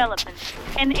new development.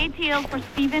 An ATL for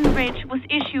Stephen Ridge was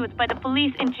issued by the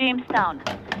police in Jamestown.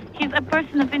 He's a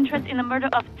person of interest in the murder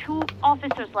of 2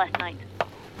 officers last night.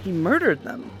 He murdered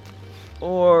them?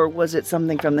 Or was it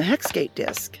something from the Hexgate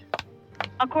disc?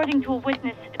 According to a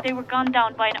witness, they were gunned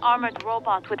down by an armored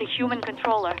robot with a human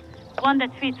controller, one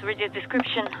that fits Ridge's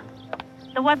description.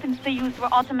 The weapons they used were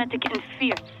automatic and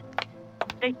fierce.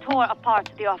 They tore apart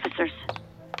the officers.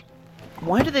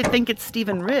 Why do they think it's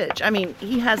Stephen Ridge? I mean,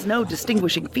 he has no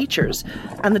distinguishing features,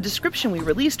 and the description we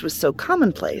released was so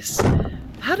commonplace.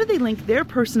 How do they link their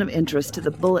person of interest to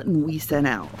the bulletin we sent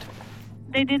out?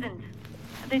 They didn't.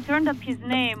 They turned up his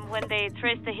name when they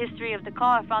traced the history of the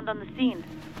car found on the scene.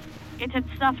 It had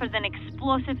suffered an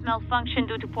explosive malfunction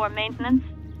due to poor maintenance.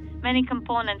 Many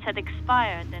components had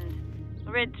expired, and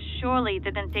Ridge surely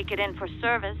didn't take it in for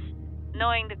service,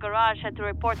 knowing the garage had to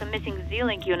report a missing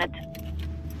Z-Link unit.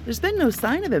 There's been no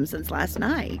sign of him since last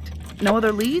night. No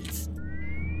other leads?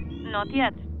 Not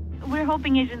yet. We're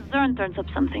hoping Agent Zern turns up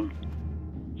something.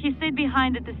 He stayed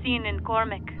behind at the scene in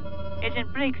Cormac.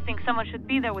 Agent Briggs thinks someone should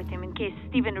be there with him in case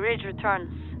Stephen Ridge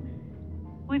returns.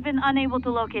 We've been unable to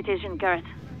locate Agent Garrett.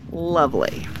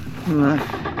 Lovely.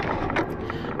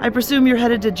 I presume you're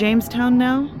headed to Jamestown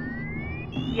now?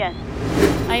 Yes.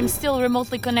 I am still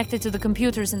remotely connected to the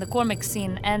computers in the Cormac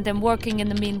scene, and am working in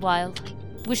the meanwhile.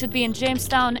 We should be in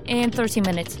Jamestown in 30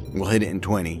 minutes. We'll hit it in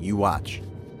 20. You watch.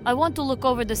 I want to look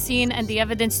over the scene and the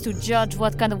evidence to judge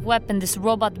what kind of weapon this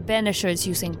robot Banisher is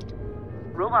using.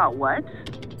 Robot what?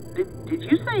 Did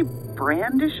you say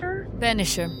Brandisher?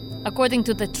 Banisher. According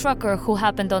to the trucker who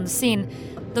happened on the scene,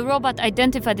 the robot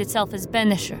identified itself as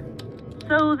Banisher.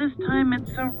 So this time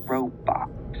it's a robot.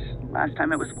 Last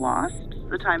time it was Wasp.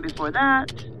 The time before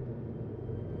that...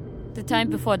 The time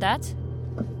before that?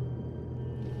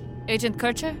 Agent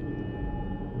Kircher?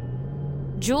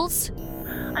 Jules?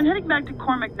 I'm heading back to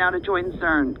Cormac now to join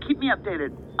CERN. Keep me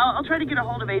updated. I'll try to get a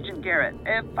hold of Agent Garrett.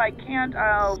 If I can't,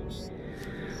 I'll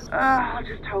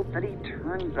just hope that he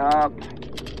turns up.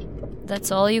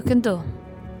 That's all you can do.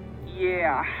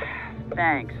 Yeah.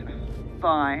 Thanks.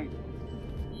 Bye.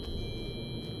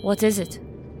 What is it?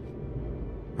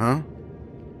 Huh?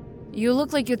 You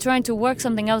look like you're trying to work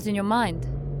something out in your mind.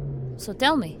 So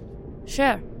tell me.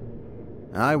 Share.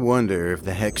 I wonder if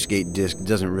the Hexgate disc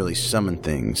doesn't really summon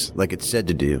things like it's said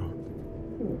to do.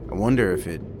 I wonder if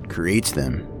it creates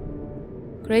them.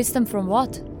 Creates them from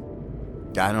what?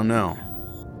 I don't know.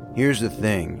 Here's the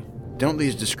thing. Don't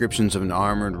these descriptions of an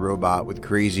armored robot with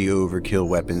crazy overkill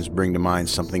weapons bring to mind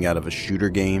something out of a shooter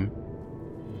game?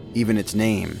 Even its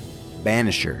name,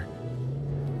 Banisher.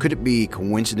 Could it be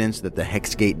coincidence that the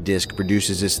Hexgate disc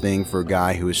produces this thing for a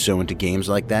guy who is so into games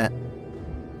like that?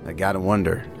 I gotta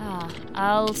wonder.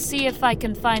 I'll see if I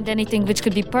can find anything which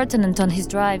could be pertinent on his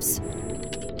drives.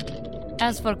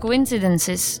 As for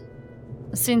coincidences,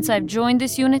 since I've joined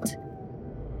this unit,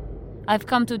 I've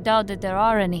come to doubt that there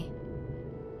are any.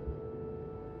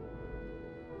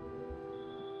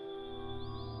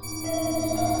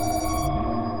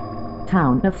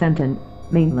 Town of Fenton,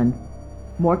 Mainland.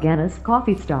 Morgana's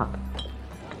coffee stop.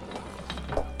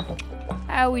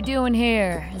 How we doing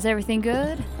here? Is everything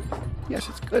good? Yes,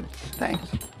 it's good.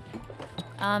 Thanks.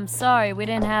 I'm sorry we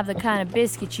didn't have the kind of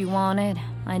biscuit you wanted.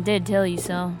 I did tell you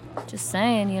so. Just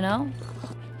saying, you know.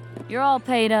 You're all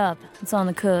paid up. It's on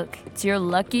the cook. It's your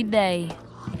lucky day.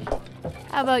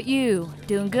 How about you?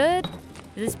 Doing good?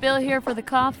 Is this bill here for the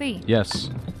coffee? Yes.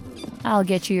 I'll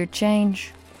get you your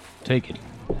change. Take it.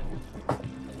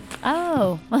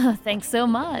 Oh, thanks so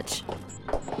much.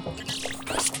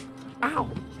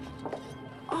 Ow!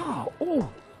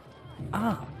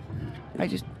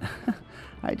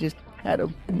 I just had a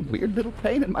weird little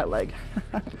pain in my leg.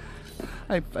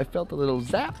 I felt a little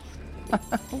zap. I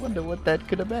wonder what that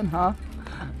could have been, huh?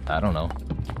 I don't know.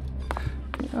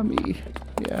 Yeah,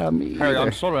 me. Harry,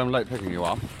 I'm sorry I'm late picking you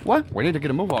up. What? We need to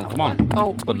get a move on. Come on.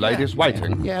 Oh, the lady's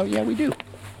waiting. Yeah, we do.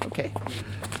 Okay.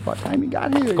 What time you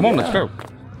got here? Come on, let's go.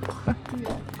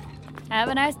 Have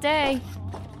a nice day.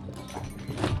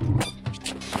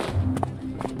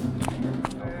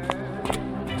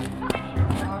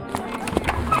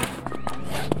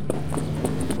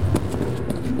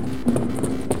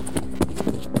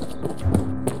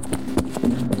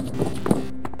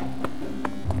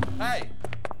 Hey,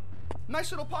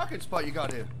 nice little parking spot you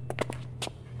got here.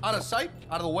 Out of sight,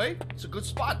 out of the way. It's a good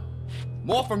spot.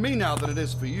 More for me now than it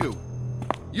is for you.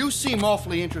 You seem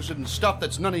awfully interested in stuff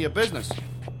that's none of your business.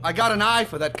 I got an eye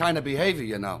for that kind of behavior,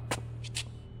 you know.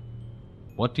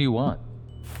 What do you want?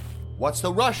 What's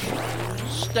the rush?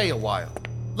 Stay a while.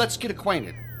 Let's get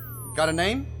acquainted. Got a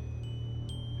name?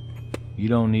 You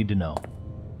don't need to know.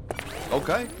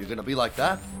 Okay, you're gonna be like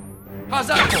that. How's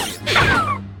that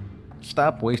for you?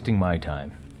 Stop wasting my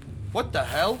time. What the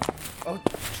hell? Oh,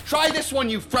 try this one,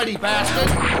 you Freddy bastard!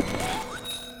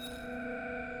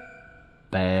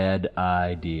 Bad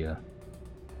idea.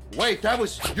 Wait, that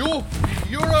was you?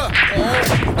 You're a...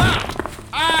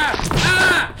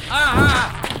 Oh,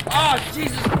 oh,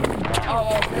 Jesus!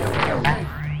 Oh,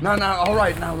 no, all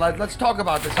right, now let's talk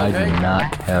about this, okay? I do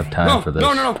not have time for this.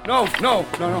 No.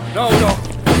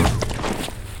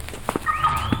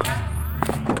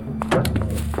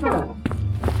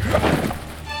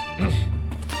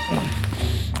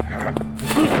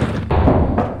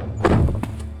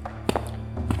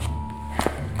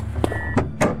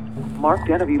 Marked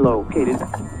enemy located.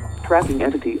 Tracking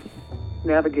entity.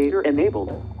 Navigator enabled.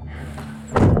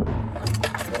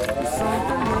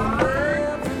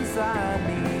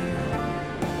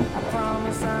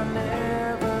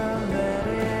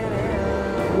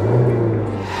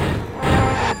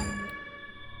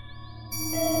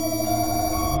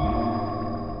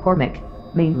 Cormac,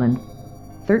 Mainland.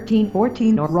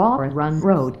 1314 Aurora Run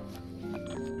Road.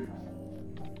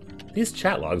 These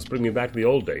chat logs bring me back to the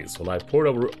old days when I pored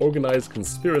over organized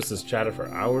conspiracist chatter for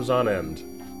hours on end.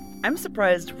 I'm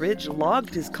surprised Ridge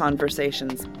logged his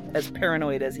conversations, as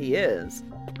paranoid as he is.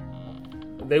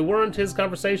 They weren't his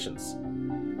conversations.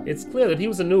 It's clear that he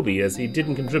was a newbie as he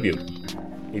didn't contribute.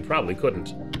 He probably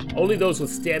couldn't. Only those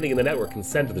with standing in the network can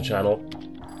send to the channel.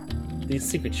 These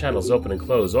secret channels open and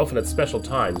close, often at special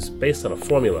times, based on a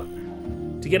formula.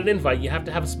 To get an invite, you have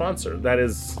to have a sponsor. That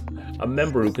is, a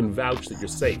member who can vouch that you're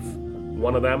safe.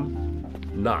 One of them,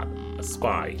 not a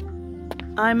spy.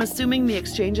 I'm assuming the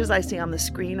exchanges I see on the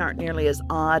screen aren't nearly as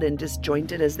odd and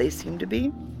disjointed as they seem to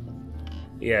be?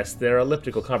 Yes, they're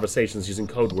elliptical conversations using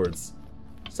code words.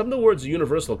 Some of the words are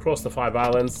universal across the 5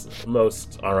 islands,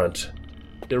 most aren't.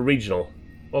 They're regional,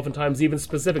 oftentimes even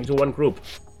specific to one group.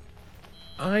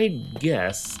 I'd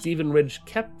guess Stephen Ridge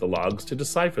kept the logs to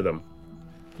decipher them.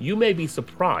 You may be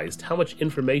surprised how much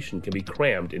information can be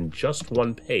crammed in just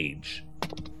one page.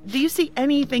 Do you see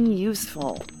anything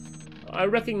useful? I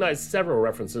recognize several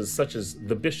references, such as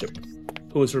the Bishop,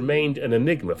 who has remained an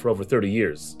enigma for over 30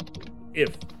 years.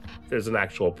 If there's an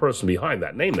actual person behind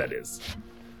that name, that is.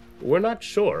 We're not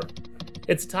sure.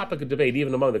 It's a topic of debate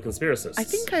even among the conspiracists. I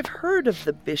think I've heard of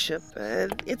the Bishop.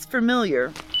 It's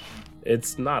familiar.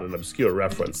 It's not an obscure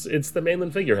reference. It's the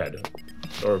mainland figurehead.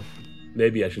 Or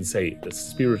maybe I should say the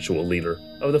spiritual leader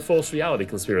of the false reality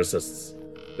conspiracists.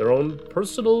 Their own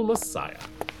personal messiah.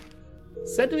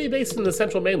 Said to be based in the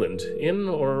central mainland, in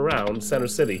or around Center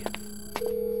City.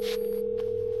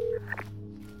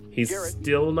 He's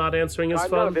still not answering his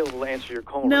phone? I'm not available to answer your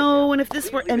call. No, and if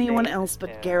this were anyone else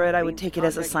but Garrett, I would take it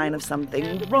as a sign of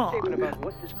something wrong.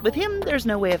 With him, there's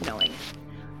no way of knowing.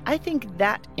 I think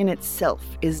that in itself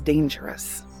is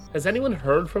dangerous. Has anyone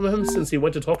heard from him since he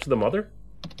went to talk to the mother?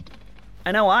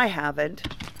 I know I haven't.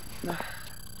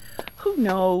 Who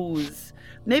knows?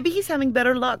 Maybe he's having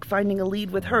better luck finding a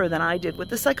lead with her than I did with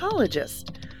the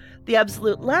psychologist. The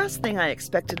absolute last thing I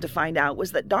expected to find out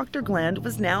was that Dr. Gland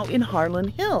was now in Harlan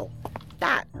Hill.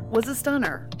 That was a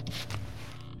stunner.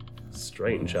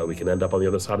 Strange how we can end up on the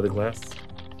other side of the glass.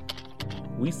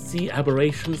 We see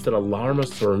aberrations that alarm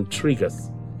us or intrigue us.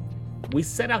 We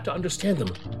set out to understand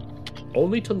them,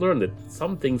 only to learn that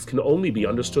some things can only be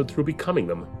understood through becoming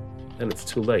them. And it's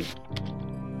too late.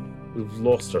 We've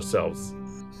lost ourselves.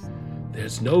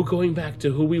 There's no going back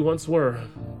to who we once were.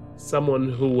 Someone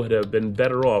who would have been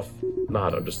better off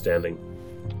not understanding.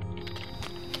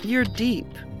 You're deep.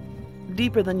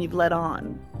 Deeper than you've let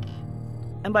on.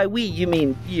 And by we, you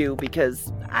mean you,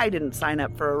 because I didn't sign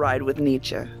up for a ride with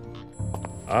Nietzsche.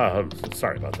 I'm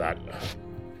sorry about that.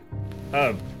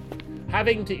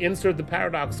 Having to insert the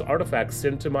paradox artifacts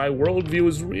into my worldview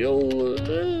is real...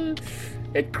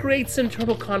 it creates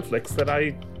internal conflicts that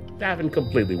I haven't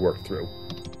completely worked through.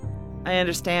 I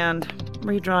understand.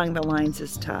 Redrawing the lines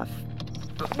is tough.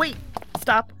 Wait!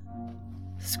 Stop!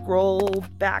 Scroll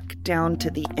back down to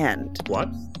the end. What?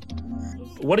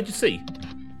 What did you see?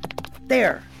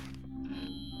 There.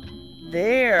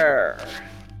 There.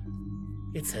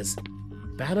 It says,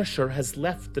 Banisher has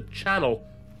left the channel.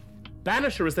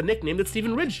 Banisher is the nickname that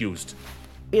Stephen Ridge used.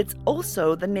 It's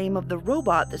also the name of the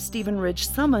robot that Stephen Ridge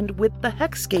summoned with the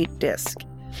Hexgate disc.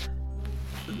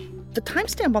 The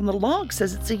timestamp on the log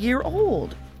says it's a year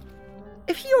old.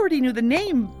 If he already knew the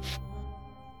name,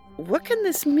 What can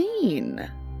this mean?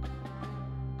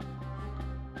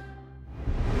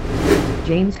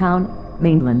 Jamestown,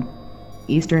 mainland.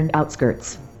 Eastern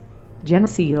outskirts.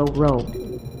 Geneseo Road.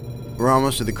 We're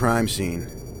almost to the crime scene.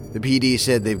 The PD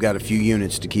said they've got a few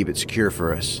units to keep it secure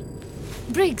for us.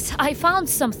 Briggs, I found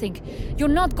something. You're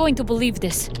not going to believe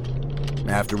this.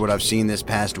 After what I've seen this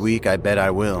past week, I bet I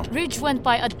will. Ridge went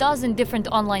by 12 different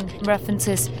online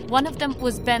references. One of them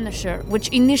was Banisher, which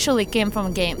initially came from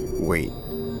a game. Wait,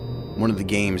 one of the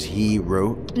games he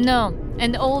wrote? No,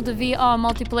 an old VR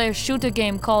multiplayer shooter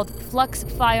game called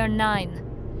Fire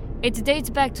 9. It dates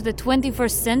back to the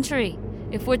 21st century,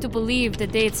 if we're to believe the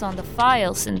dates on the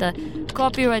files and the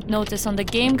copyright notice on the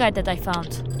game guide that I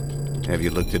found. Have you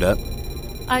looked it up?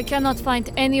 I cannot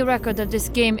find any record of this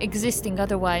game existing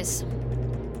otherwise.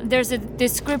 There's a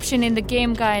description in the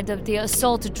game guide of the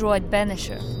assault droid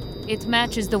Banisher. It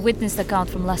matches the witness account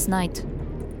from last night.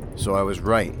 So I was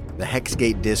right. The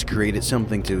Hexgate disc created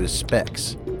something to his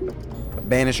specs.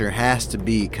 Banisher has to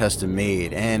be custom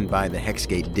made and by the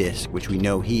Hexgate disc, which we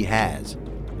know he has.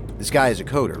 This guy is a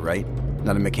coder, right?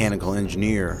 Not a mechanical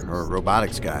engineer or a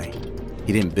robotics guy.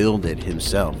 He didn't build it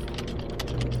himself.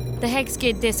 The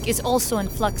Hexgate disc is also in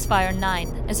Fire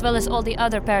 9, as well as all the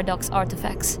other Paradox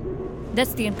artifacts.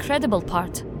 That's the incredible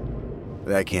part.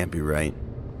 That can't be right.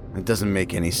 It doesn't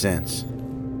make any sense.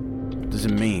 What does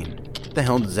it mean? What the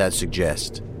hell does that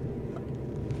suggest?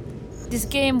 This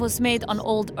game was made on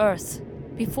old Earth.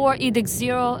 Before Edict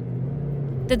 0,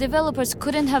 the developers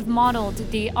couldn't have modeled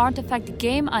the artifact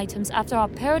game items after our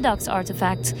Paradox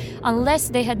artifacts unless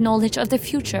they had knowledge of the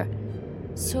future.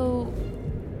 So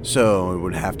it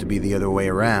would have to be the other way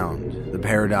around. The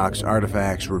Paradox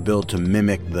artifacts were built to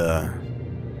mimic the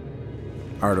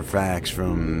artifacts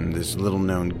from this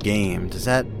little-known game. Does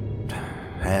that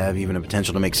have even a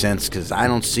potential to make sense? Because I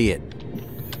don't see it.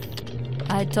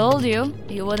 I told you,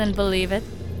 you wouldn't believe it.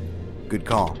 Good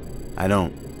call. I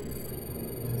don't.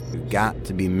 We've got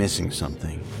to be missing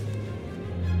something.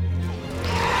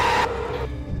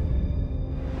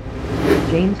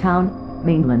 Jamestown,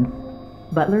 mainland.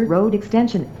 Butler Road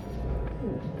extension.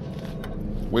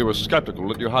 We were skeptical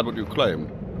that you had what you claimed.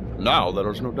 Now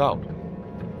there is no doubt.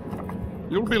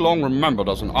 You'll be long remembered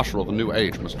as an usher of the new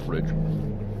age, Mr. Ridge.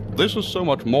 This is so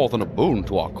much more than a boon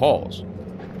to our cause.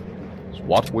 It's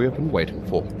what we have been waiting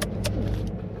for.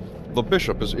 The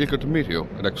Bishop is eager to meet you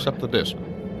and accept the disc.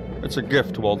 It's a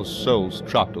gift to all the souls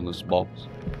trapped in this box.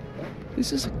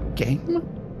 This is a game?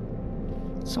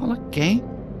 It's all a game?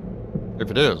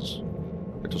 If it is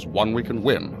one we can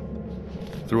win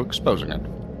through exposing it.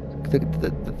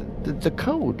 The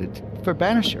code for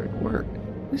Banisher, it worked.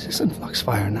 This isn't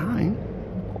Fire 9.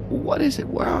 What is it?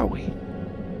 Where are we?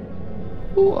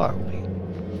 Who are we?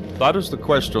 That is the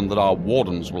question that our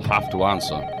wardens will have to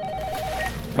answer.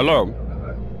 Hello?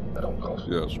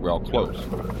 Yes, we are close.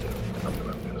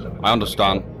 I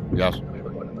understand. Yes.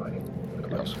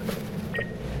 Yes.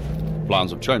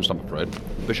 Plans have changed, I'm afraid.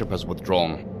 The Bishop has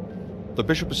withdrawn. The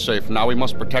Bishop is safe. Now we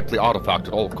must protect the artifact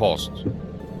at all costs.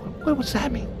 What does that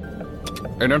mean?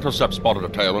 An intercept spotted a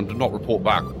tail and did not report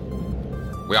back.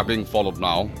 We are being followed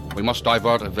now. We must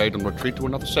divert, evade, and retreat to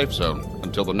another safe zone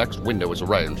until the next window is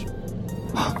arranged.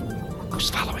 Who's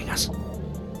following us?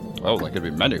 Oh, there could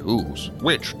be many who's.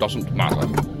 Which doesn't matter.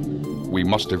 We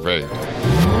must evade.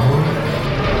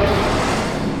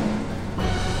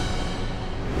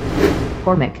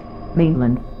 Cormac,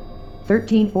 mainland.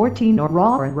 1314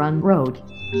 Aurora Run Road.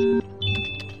 Is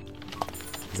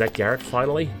that Garrett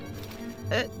finally?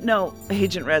 No,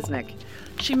 Agent Resnick.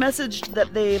 She messaged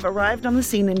that they've arrived on the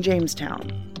scene in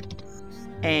Jamestown.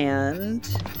 And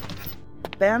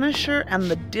Banisher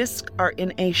and the disc are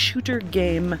in a shooter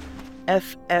game,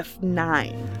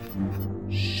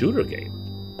 FF9. Shooter game?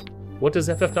 What does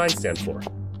FF9 stand for?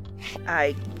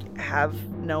 I have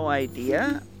no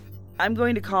idea. I'm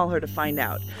going to call her to find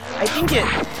out. I think it...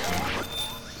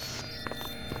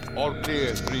 All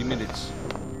clear, 3 minutes.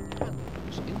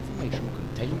 Information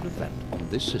contained event on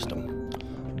this system.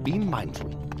 Be mindful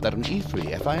that an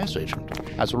E3 FIS agent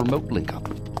has a remote link-up.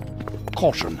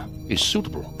 Caution is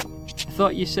suitable. I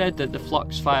thought you said that the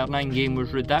Fire 9 game was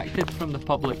redacted from the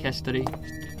public history.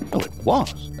 Oh, it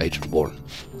was, Agent Warren.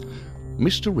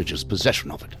 Mr. Ridge's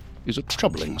possession of it is a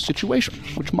troubling situation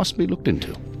which must be looked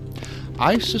into.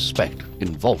 I suspect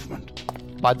involvement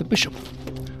by the Bishop,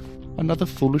 another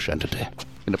foolish entity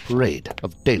in a parade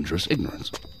of dangerous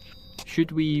ignorance.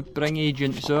 Should we bring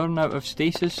Agent Zurn out of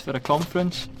stasis for a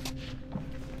conference?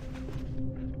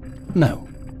 No.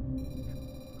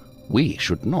 We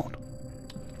should not.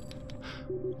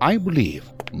 I believe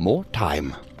more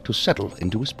time to settle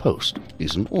into his post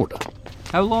is in order.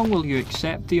 How long will you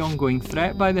accept the ongoing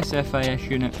threat by this FIS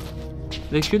unit?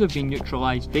 They should have been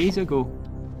neutralized days ago.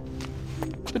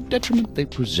 The detriment they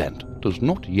present does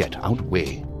not yet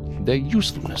outweigh their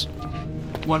usefulness.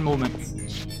 One moment.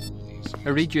 I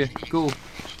read you. Go.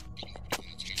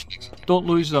 Don't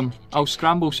lose them. I'll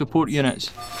scramble support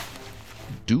units.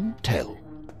 Do tell.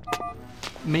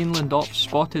 Mainland ops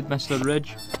spotted, Mr.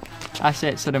 Ridge.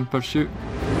 Assets are in pursuit.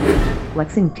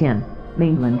 Lexington,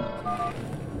 mainland.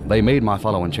 They made my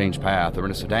follow and change path. They're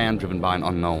in a sedan driven by an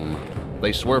unknown.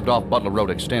 They swerved off Butler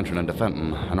Road Extension into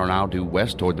Fenton and are now due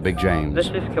west toward the Big James. This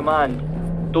is command.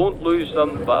 Don't lose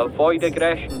them, but avoid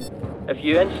aggression. If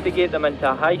you instigate them into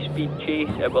a high-speed chase,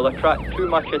 it will attract too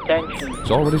much attention.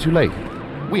 It's already too late.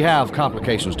 We have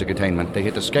complications to containment. They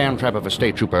hit the scan trap of a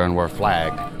state trooper and were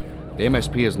flagged. The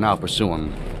MSP is now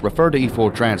pursuing. Refer to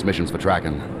E4 transmissions for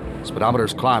tracking.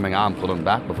 Speedometer's climbing. I'm pulling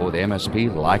back before the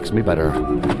MSP likes me better.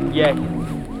 Yes,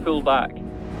 pull back.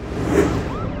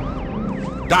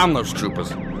 Damn those troopers.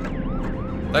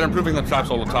 They're improving the traps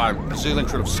all the time. The ceiling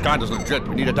should have scanned as legit.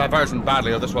 We need a diversion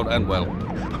badly or this won't end well.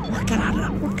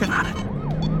 I'm working on it.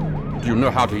 Do you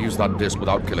know how to use that disc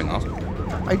without killing us?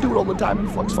 I do it all the time in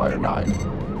Fluxfire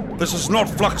 9. This is not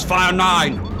Fluxfire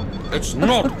 9! It's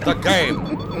not the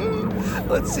game!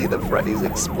 Let's see the Freddies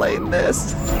explain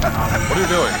this. What are you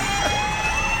doing?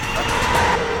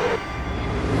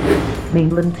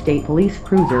 Mainland State Police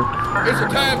Cruiser. It's a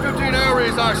 10-15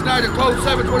 Aries. I snagged a code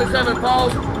 727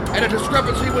 Pulse and a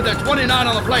discrepancy with their 29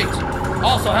 on the plates.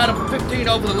 Also had them 15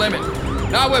 over the limit.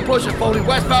 Now we're pushing 40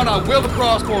 westbound on Wilbur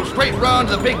Cross for a straight run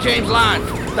to the Big James line.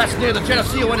 That's near the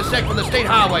Geneseo intersection with the state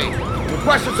highway.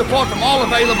 Requested support from all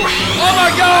available. Oh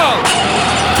my God!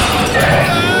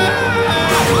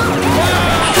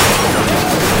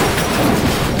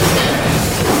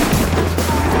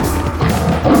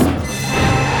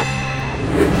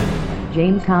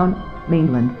 Jamestown,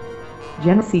 mainland.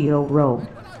 Geneseo Road.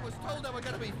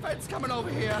 Feds coming over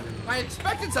here. I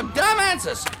expected some damn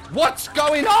answers. What's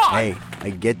going on? Hey, I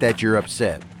get that you're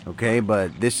upset, okay?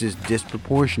 But this is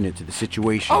disproportionate to the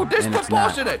situation. Oh, and it's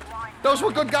not. disproportionate! Those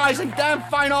were good guys and damn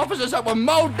fine officers that were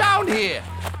mowed down here.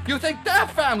 You think their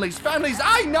families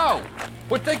I know,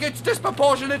 would think it's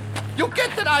disproportionate? You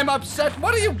get that I'm upset.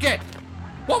 What do you get?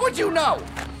 What would you know?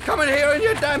 Coming here in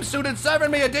your damn suit and serving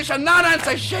me a dish of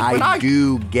non-answer shit when I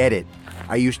do get it.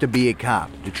 I used to be a cop,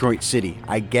 Detroit City.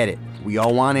 I get it. We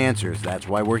all want answers. That's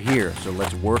why we're here. So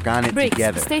let's work on it Briggs,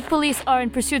 together. State police are in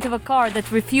pursuit of a car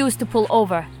that refused to pull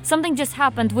over. Something just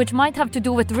happened which might have to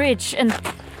do with Ridge and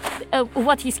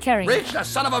what he's carrying. Ridge, the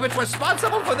son of a bitch,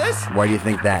 responsible for this? Why do you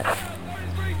think that? It's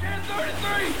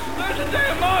a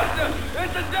damn monster!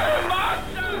 It's a damn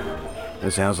monster!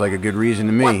 That sounds like a good reason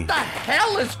to me. What the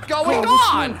hell is going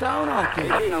on? Down, okay.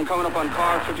 I'm coming up on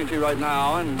car 52 right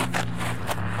now, and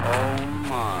oh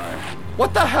my!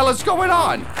 What the hell is going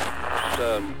on?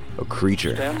 A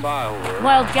creature. Stand by over.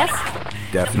 Wild guess?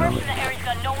 Definitely. The person in the area's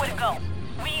got nowhere to go.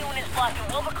 We units blocking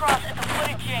Wilbur Cross at the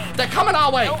foot of James. They're coming our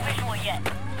way. No visual yet.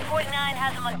 49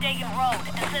 has them on Dagan Road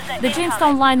and says that The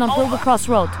Jamestown line on Wilbur Cross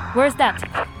Road. Where's that?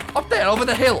 Up there, over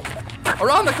the hill.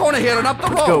 Around the corner here and up the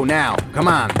road. Let's go now. Come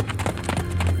on.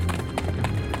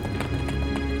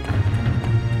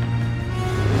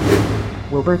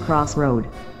 Wilbur Cross Road.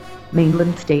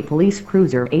 Mainland State Police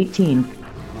Cruiser 18.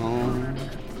 Oh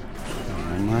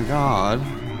my God.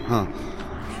 Huh.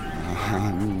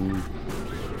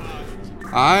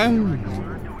 I'm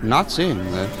not seeing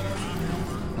this.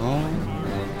 Oh,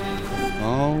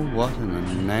 what in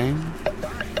the name?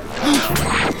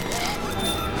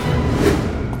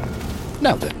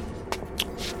 Now then.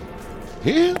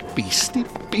 Here, beastie,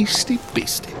 beastie,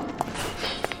 beastie.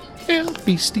 Here,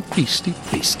 beastie, beastie,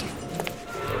 beastie.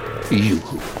 You.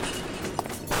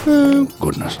 Oh,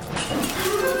 goodness.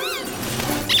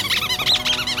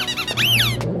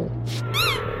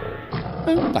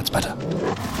 Oh, that's better.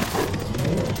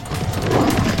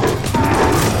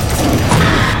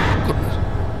 Goodness.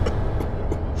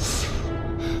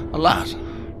 Alas,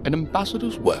 an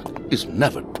ambassador's work is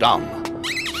never done.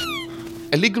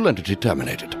 Illegal entity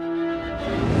terminated.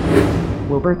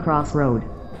 Wilbur Cross Road.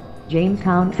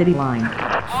 Jamestown City Line. 49, the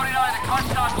car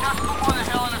stopped just before the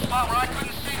hill in a spot where I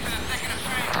couldn't see through the thick of the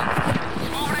trees.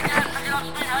 Moving again, picking up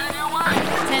speed, heading your way.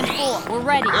 10-4, we're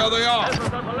ready. Here they are.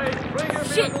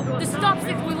 Shit, the stop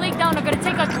sticks we laid down are gonna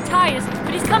take out the tires,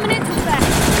 but he's coming in too fast.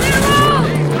 Clear the road!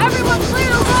 Everyone clear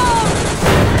the road!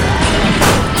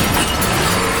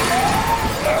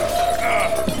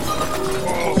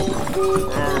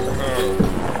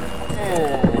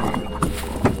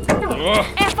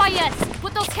 FIS,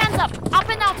 put those hands up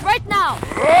and out right now!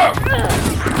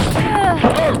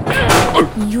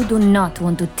 You do not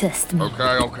want to test me.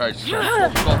 Okay.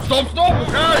 Stop,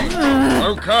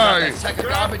 okay? Sack of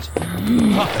garbage.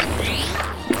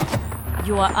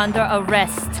 You are under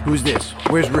arrest. Who's this?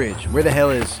 Where's Ridge? Where the hell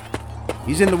is...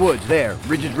 He's in the woods, there.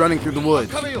 Ridge is running through the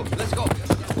woods. Come here, let's go.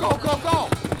 Go.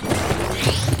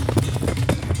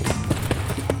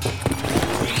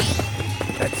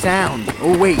 That sound.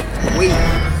 Oh, wait. I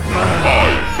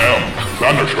am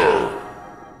Banisher.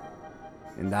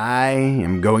 And I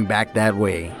am going back that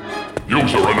way.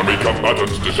 User enemy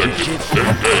combatants detected.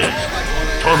 Engage.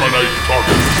 Terminate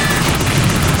target.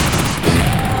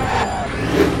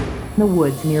 The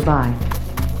woods nearby.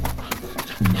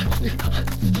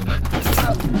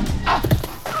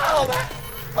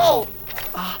 Oh!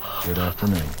 Good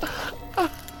afternoon.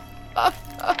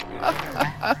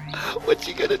 What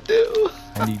you gonna do?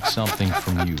 I need something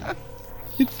from you.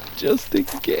 It's just a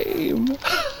game.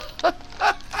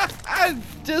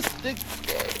 Just a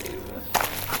game.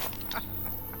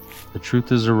 The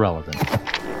truth is irrelevant.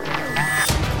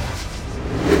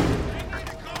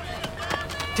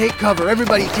 Take cover,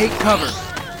 everybody take cover.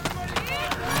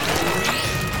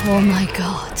 Oh my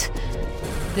god.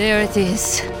 There it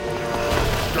is.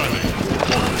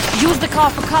 Use the car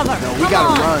for cover. No, we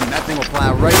gotta run. That thing will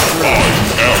plow right through. I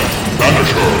am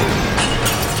Banisher.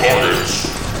 Targets.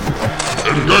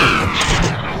 Engage.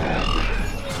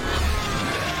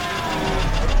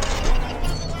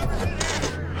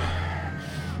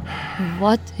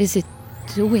 What is it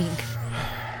doing?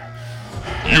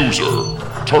 User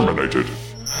terminated.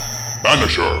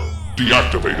 Banisher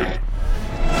deactivated.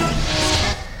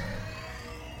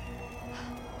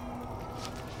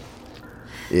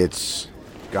 It's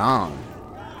gone.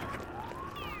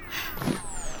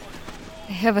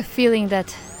 I have a feeling that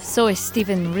so is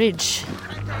Stephen Ridge.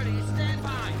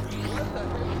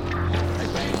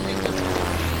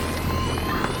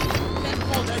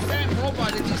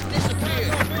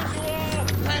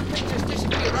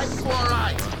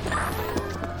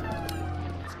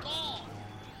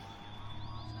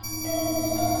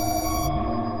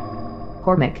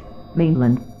 Cormac,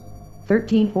 Mainland.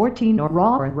 1314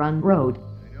 Aurora Run Road.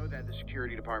 I know that the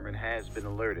security department has been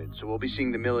alerted, so we'll be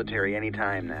seeing the military any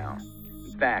time now.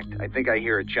 In fact, I think I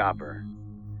hear a chopper.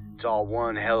 It's all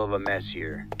one hell of a mess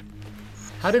here.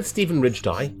 How did Stephen Ridge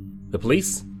die? The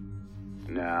police?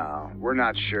 No, we're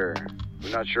not sure.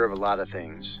 We're not sure of a lot of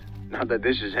things. Not that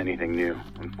this is anything new,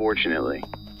 unfortunately.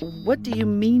 What do you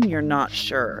mean you're not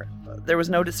sure? There was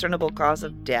no discernible cause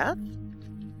of death?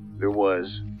 There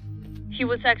was. He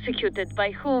was executed,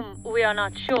 by whom we are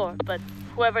not sure, but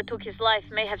whoever took his life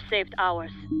may have saved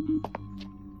ours.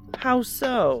 How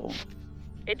so?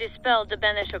 It dispelled the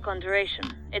Banisher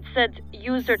conjuration. It said,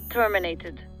 user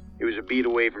terminated. It was a beat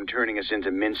away from turning us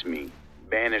into mincemeat.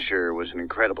 Banisher was an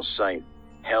incredible sight.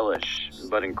 Hellish,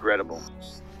 but incredible.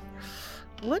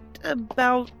 What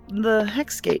about the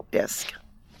Hexgate disc?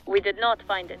 We did not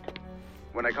find it.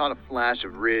 When I caught a flash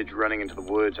of Ridge running into the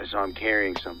woods, I saw him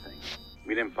carrying something.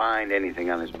 We didn't find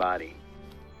anything on his body.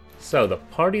 So the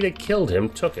party that killed him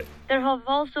took it. There have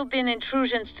also been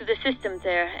intrusions to the system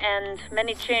there, and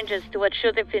many changes to what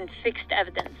should have been fixed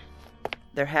evidence.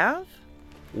 There have?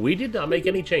 We did not make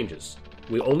any changes.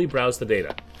 We only browsed the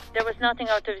data. There was nothing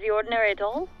out of the ordinary at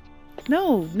all?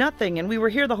 No, nothing, and we were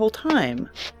here the whole time.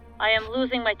 I am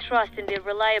losing my trust in the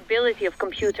reliability of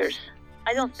computers.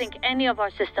 I don't think any of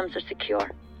our systems are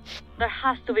secure. There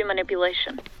has to be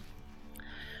manipulation.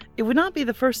 It would not be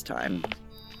the first time.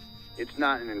 It's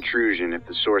not an intrusion if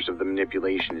the source of the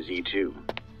manipulation is E2.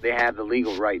 They have the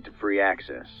legal right to free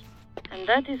access. And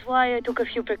that is why I took a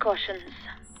few precautions.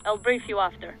 I'll brief you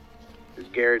after. Is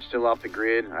Garrett still off the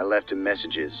grid? I left him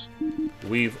messages.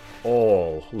 We've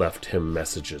all left him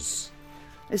messages.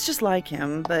 It's just like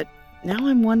him, but now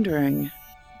I'm wondering.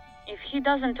 If he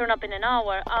doesn't turn up in an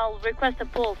hour, I'll request a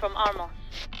pull from Armos.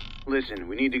 Listen,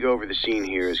 we need to go over the scene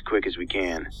here as quick as we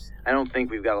can. I don't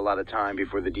think we've got a lot of time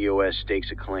before the DOS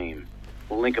stakes a claim.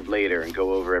 We'll link up later and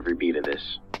go over every beat of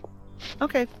this.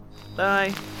 Okay.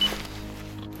 Bye.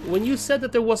 When you said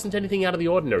that there wasn't anything out of the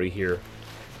ordinary here,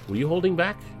 were you holding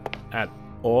back? At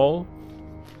all?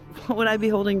 What would I be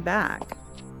holding back?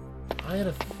 I had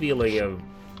a feeling of...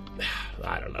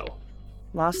 I don't know.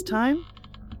 Lost time?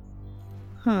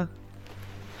 Huh.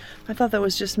 I thought that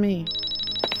was just me.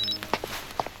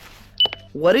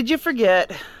 What did you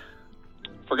forget?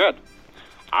 Forget.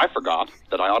 I forgot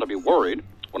that I ought to be worried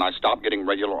when I stop getting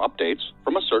regular updates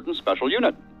from a certain special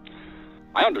unit.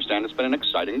 I understand it's been an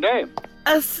exciting day.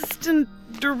 Assistant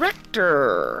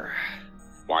Director.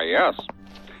 Why, yes.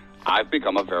 I've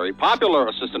become a very popular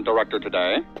assistant director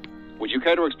today. Would you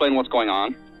care to explain what's going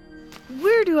on?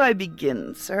 Where do I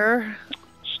begin, sir?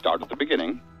 Start at the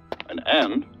beginning and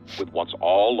end with what's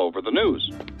all over the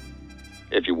news,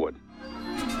 if you would.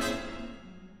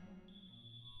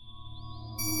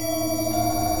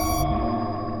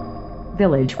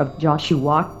 Village of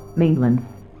Joshua, Mainland.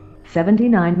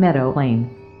 79 Meadow Lane.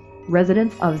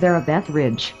 Residents of Zarabeth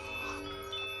Ridge.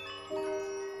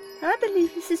 I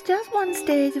believe this is just one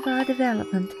stage of our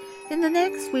development. In the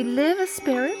next, we live as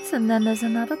spirits, and then there's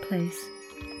another place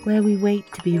where we wait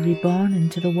to be reborn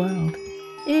into the world,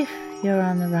 if you're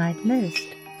on the right list.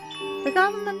 The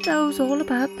government knows all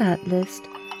about that list,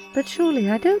 but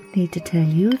surely I don't need to tell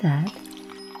you that.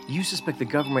 You suspect the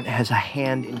government has a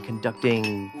hand in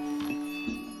conducting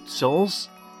souls?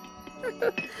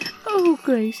 Oh,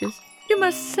 gracious. You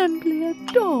must simply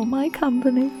adore my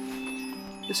company.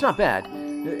 It's not bad.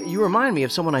 You remind me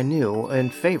of someone I knew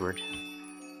and favored.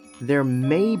 There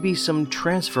may be some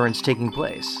transference taking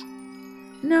place.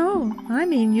 No, I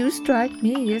mean you strike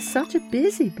me as such a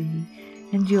busy bee,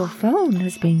 and your phone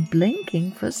has been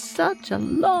blinking for such a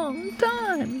long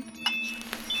time.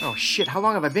 Oh shit, how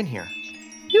long have I been here?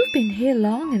 You've been here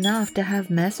long enough to have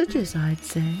messages, I'd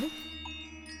say.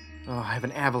 Oh, I have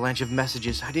an avalanche of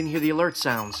messages. I didn't hear the alert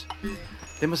sounds.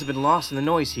 They must have been lost in the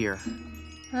noise here.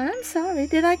 I'm sorry,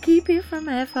 did I keep you from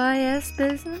FIS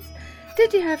business?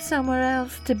 Did you have somewhere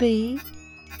else to be?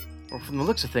 Well, from the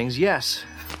looks of things, yes.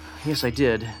 Yes, I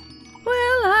did.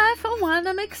 Well, I, for one,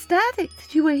 am ecstatic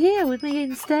that you were here with me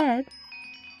instead.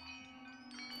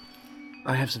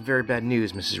 I have some very bad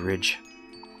news, Mrs. Ridge.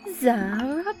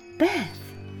 Zarabeth.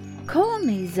 Call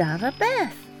me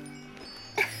Zarabeth.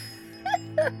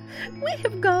 We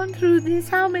have gone through this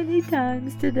how many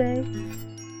times today?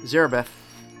 Zarabeth,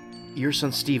 your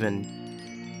son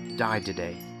Stephen died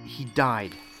today. He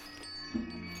died.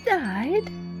 Died?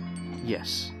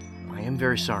 Yes, I am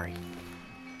very sorry.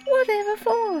 Whatever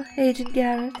for, Agent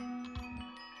Garrett?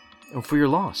 Oh, for your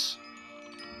loss.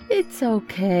 It's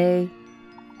okay.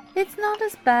 It's not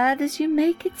as bad as you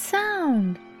make it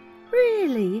sound.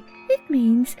 Really, it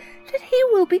means that he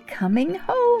will be coming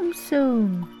home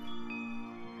soon.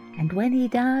 And when he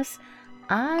does,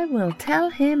 I will tell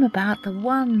him about the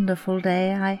wonderful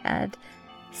day I had,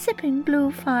 sipping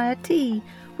blue fire tea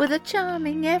with a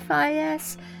charming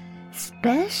FIS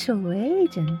special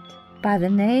agent by the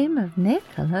name of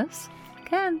Nicholas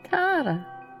Cantara.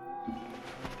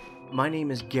 My name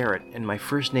is Garrett, and my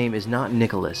first name is not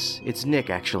Nicholas. It's Nick,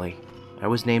 actually. I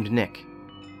was named Nick.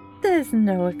 There's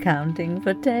no accounting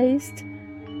for taste.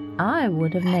 I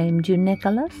would have named you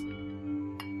Nicholas.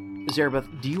 Zarabeth,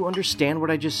 do you understand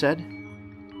what I just said?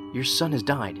 Your son has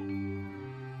died.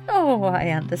 Oh, I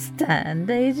understand,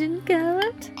 Agent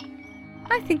Garrett.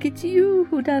 I think it's you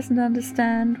who doesn't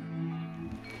understand.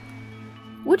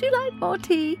 Would you like more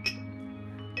tea?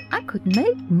 I could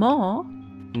make more.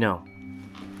 No.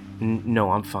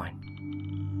 No, I'm fine.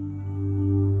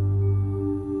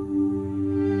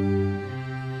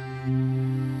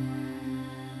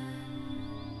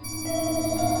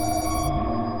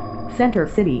 Center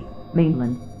City,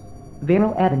 Mainland.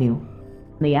 Vero Avenue.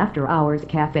 The After Hours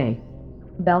Cafe.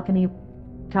 Balcony.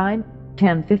 Time,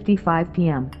 10:55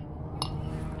 p.m.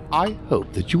 I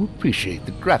hope that you appreciate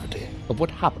the gravity of what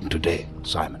happened today,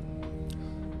 Simon.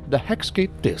 The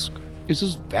Hexgate disk is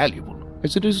as valuable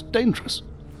as it is dangerous.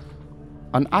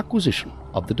 An acquisition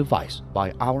of the device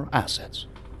by our assets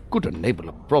could enable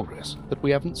a progress that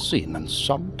we haven't seen in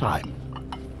some time.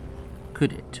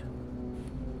 Could it?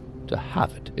 To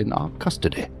have it in our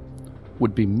custody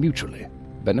would be mutually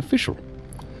beneficial,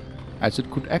 as it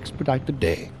could expedite the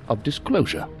day of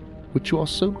disclosure which you are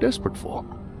so desperate for.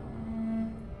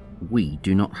 We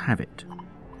do not have it.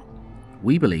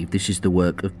 We believe this is the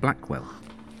work of Blackwell.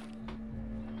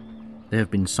 There have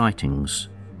been sightings.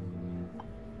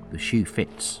 The shoe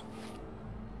fits.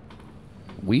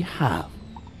 We have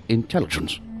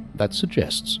intelligence that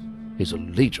suggests his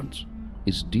allegiance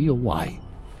is DOI.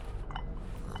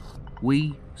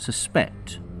 We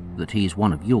suspect that he is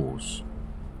one of yours.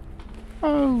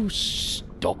 Oh,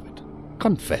 stop it.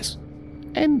 Confess.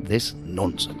 End this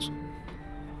nonsense.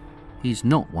 He's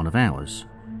not one of ours.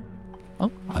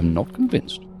 Oh, I'm not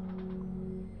convinced.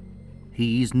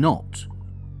 He is not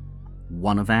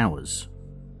one of ours.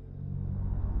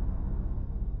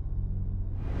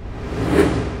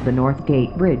 The North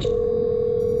Gate Bridge.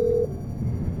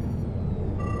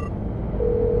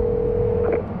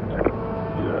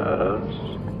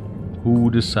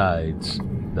 Who decides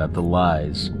that the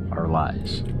lies are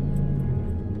lies?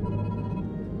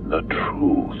 The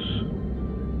truth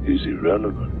is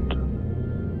irrelevant.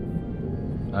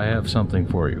 I have something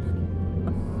for you.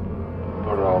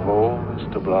 Bravo,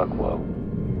 Mr. Blackwell.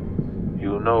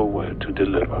 You know where to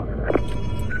deliver.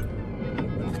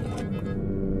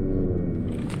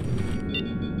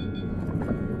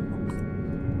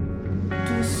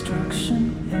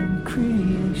 Destruction and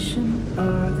creation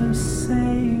are the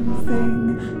same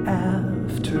thing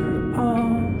after all.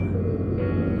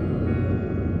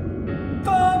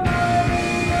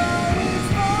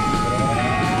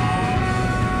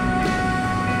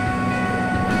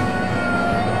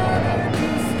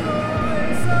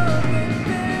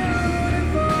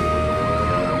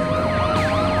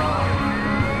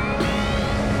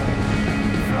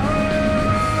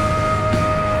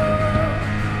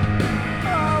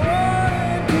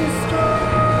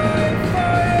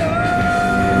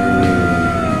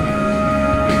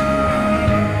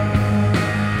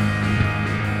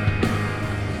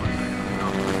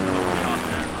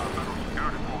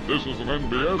 This is an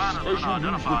NBS Special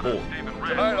News Report.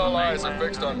 Tonight, all eyes are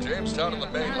fixed on Jamestown and the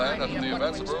mainland after the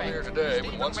events of earlier today,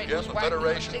 when once again the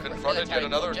Federation confronted yet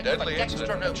another deadly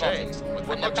incident in a chain with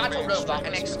what looks to be robot,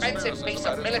 an expensive piece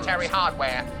of military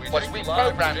hardware, was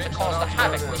reprogrammed to cause the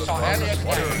havoc we saw earlier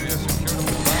today.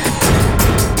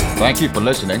 Thank you for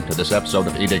listening to this episode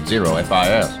of Edict 0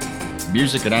 FIS.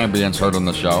 Music and ambience heard on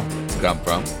the show come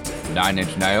from 9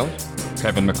 Inch Nails,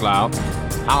 Kevin MacLeod,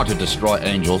 How to Destroy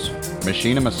Angels,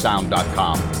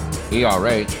 MachinimaSound.com,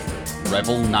 ERH,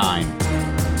 Rebel9,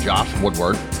 Josh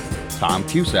Woodward, Tom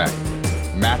Cusack,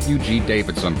 Matthew G.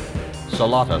 Davidson,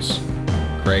 Solotus,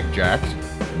 Craig Jacks,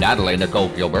 Natalie Nicole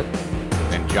Gilbert,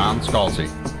 and John Scalzi.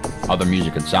 Other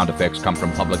music and sound effects come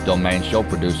from public domain show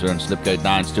producer and Slipgate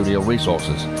 9 studio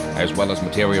resources, as well as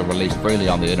material released freely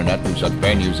on the internet through such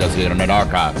venues as the Internet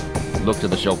Archive. Look to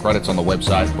the show credits on the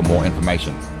website for more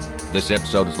information. This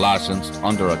episode is licensed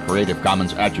under a Creative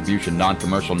Commons Attribution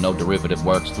Non-Commercial No Derivative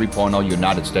Works 3.0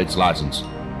 United States license.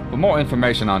 For more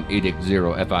information on Edict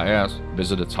 0 FIS,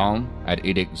 visit its home at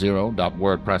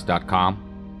edict0.wordpress.com.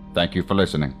 Thank you for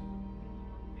listening.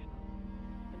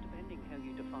 Depending how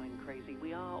you define crazy,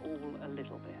 we are all a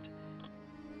little bit.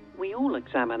 We all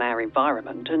examine our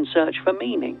environment and search for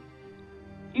meaning,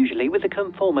 usually with a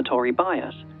conformatory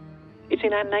bias. It's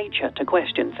in our nature to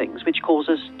question things which cause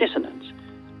us dissonance.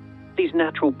 These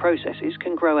natural processes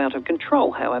can grow out of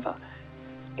control, however.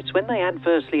 It's when they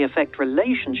adversely affect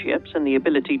relationships and the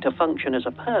ability to function as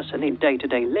a person in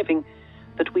day-to-day living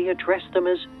that we address them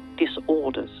as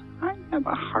disorders. I have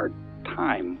a hard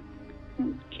time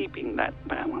keeping that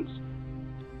balance.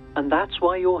 And that's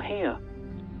why you're here.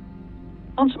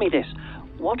 Answer me this.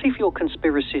 What if your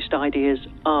conspiracist ideas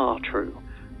are true?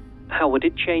 How would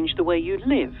it change the way you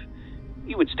live?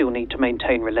 You would still need to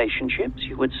maintain relationships.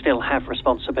 You would still have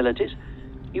responsibilities.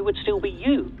 You would still be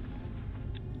you.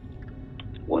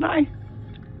 Would I?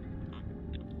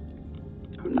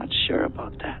 I'm not sure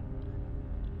about that.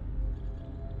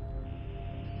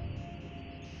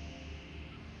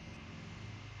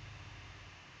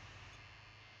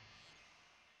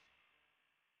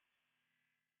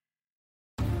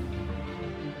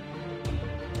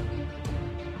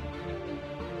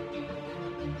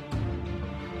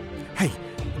 Hey,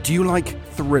 do you like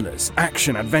thrillers,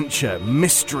 action, adventure,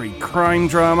 mystery, crime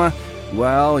drama?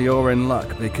 Well, you're in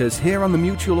luck, because here on the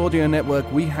Mutual Audio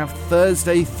Network we have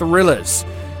Thursday Thrillers.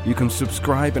 You can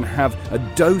subscribe and have a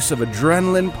dose of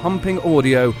adrenaline-pumping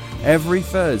audio every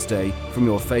Thursday from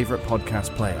your favourite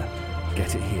podcast player.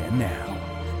 Get it here now.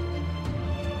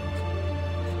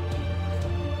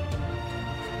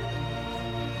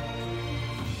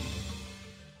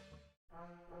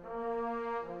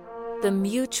 The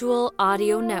Mutual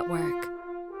Audio Network.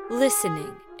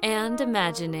 Listening and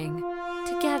imagining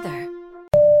together.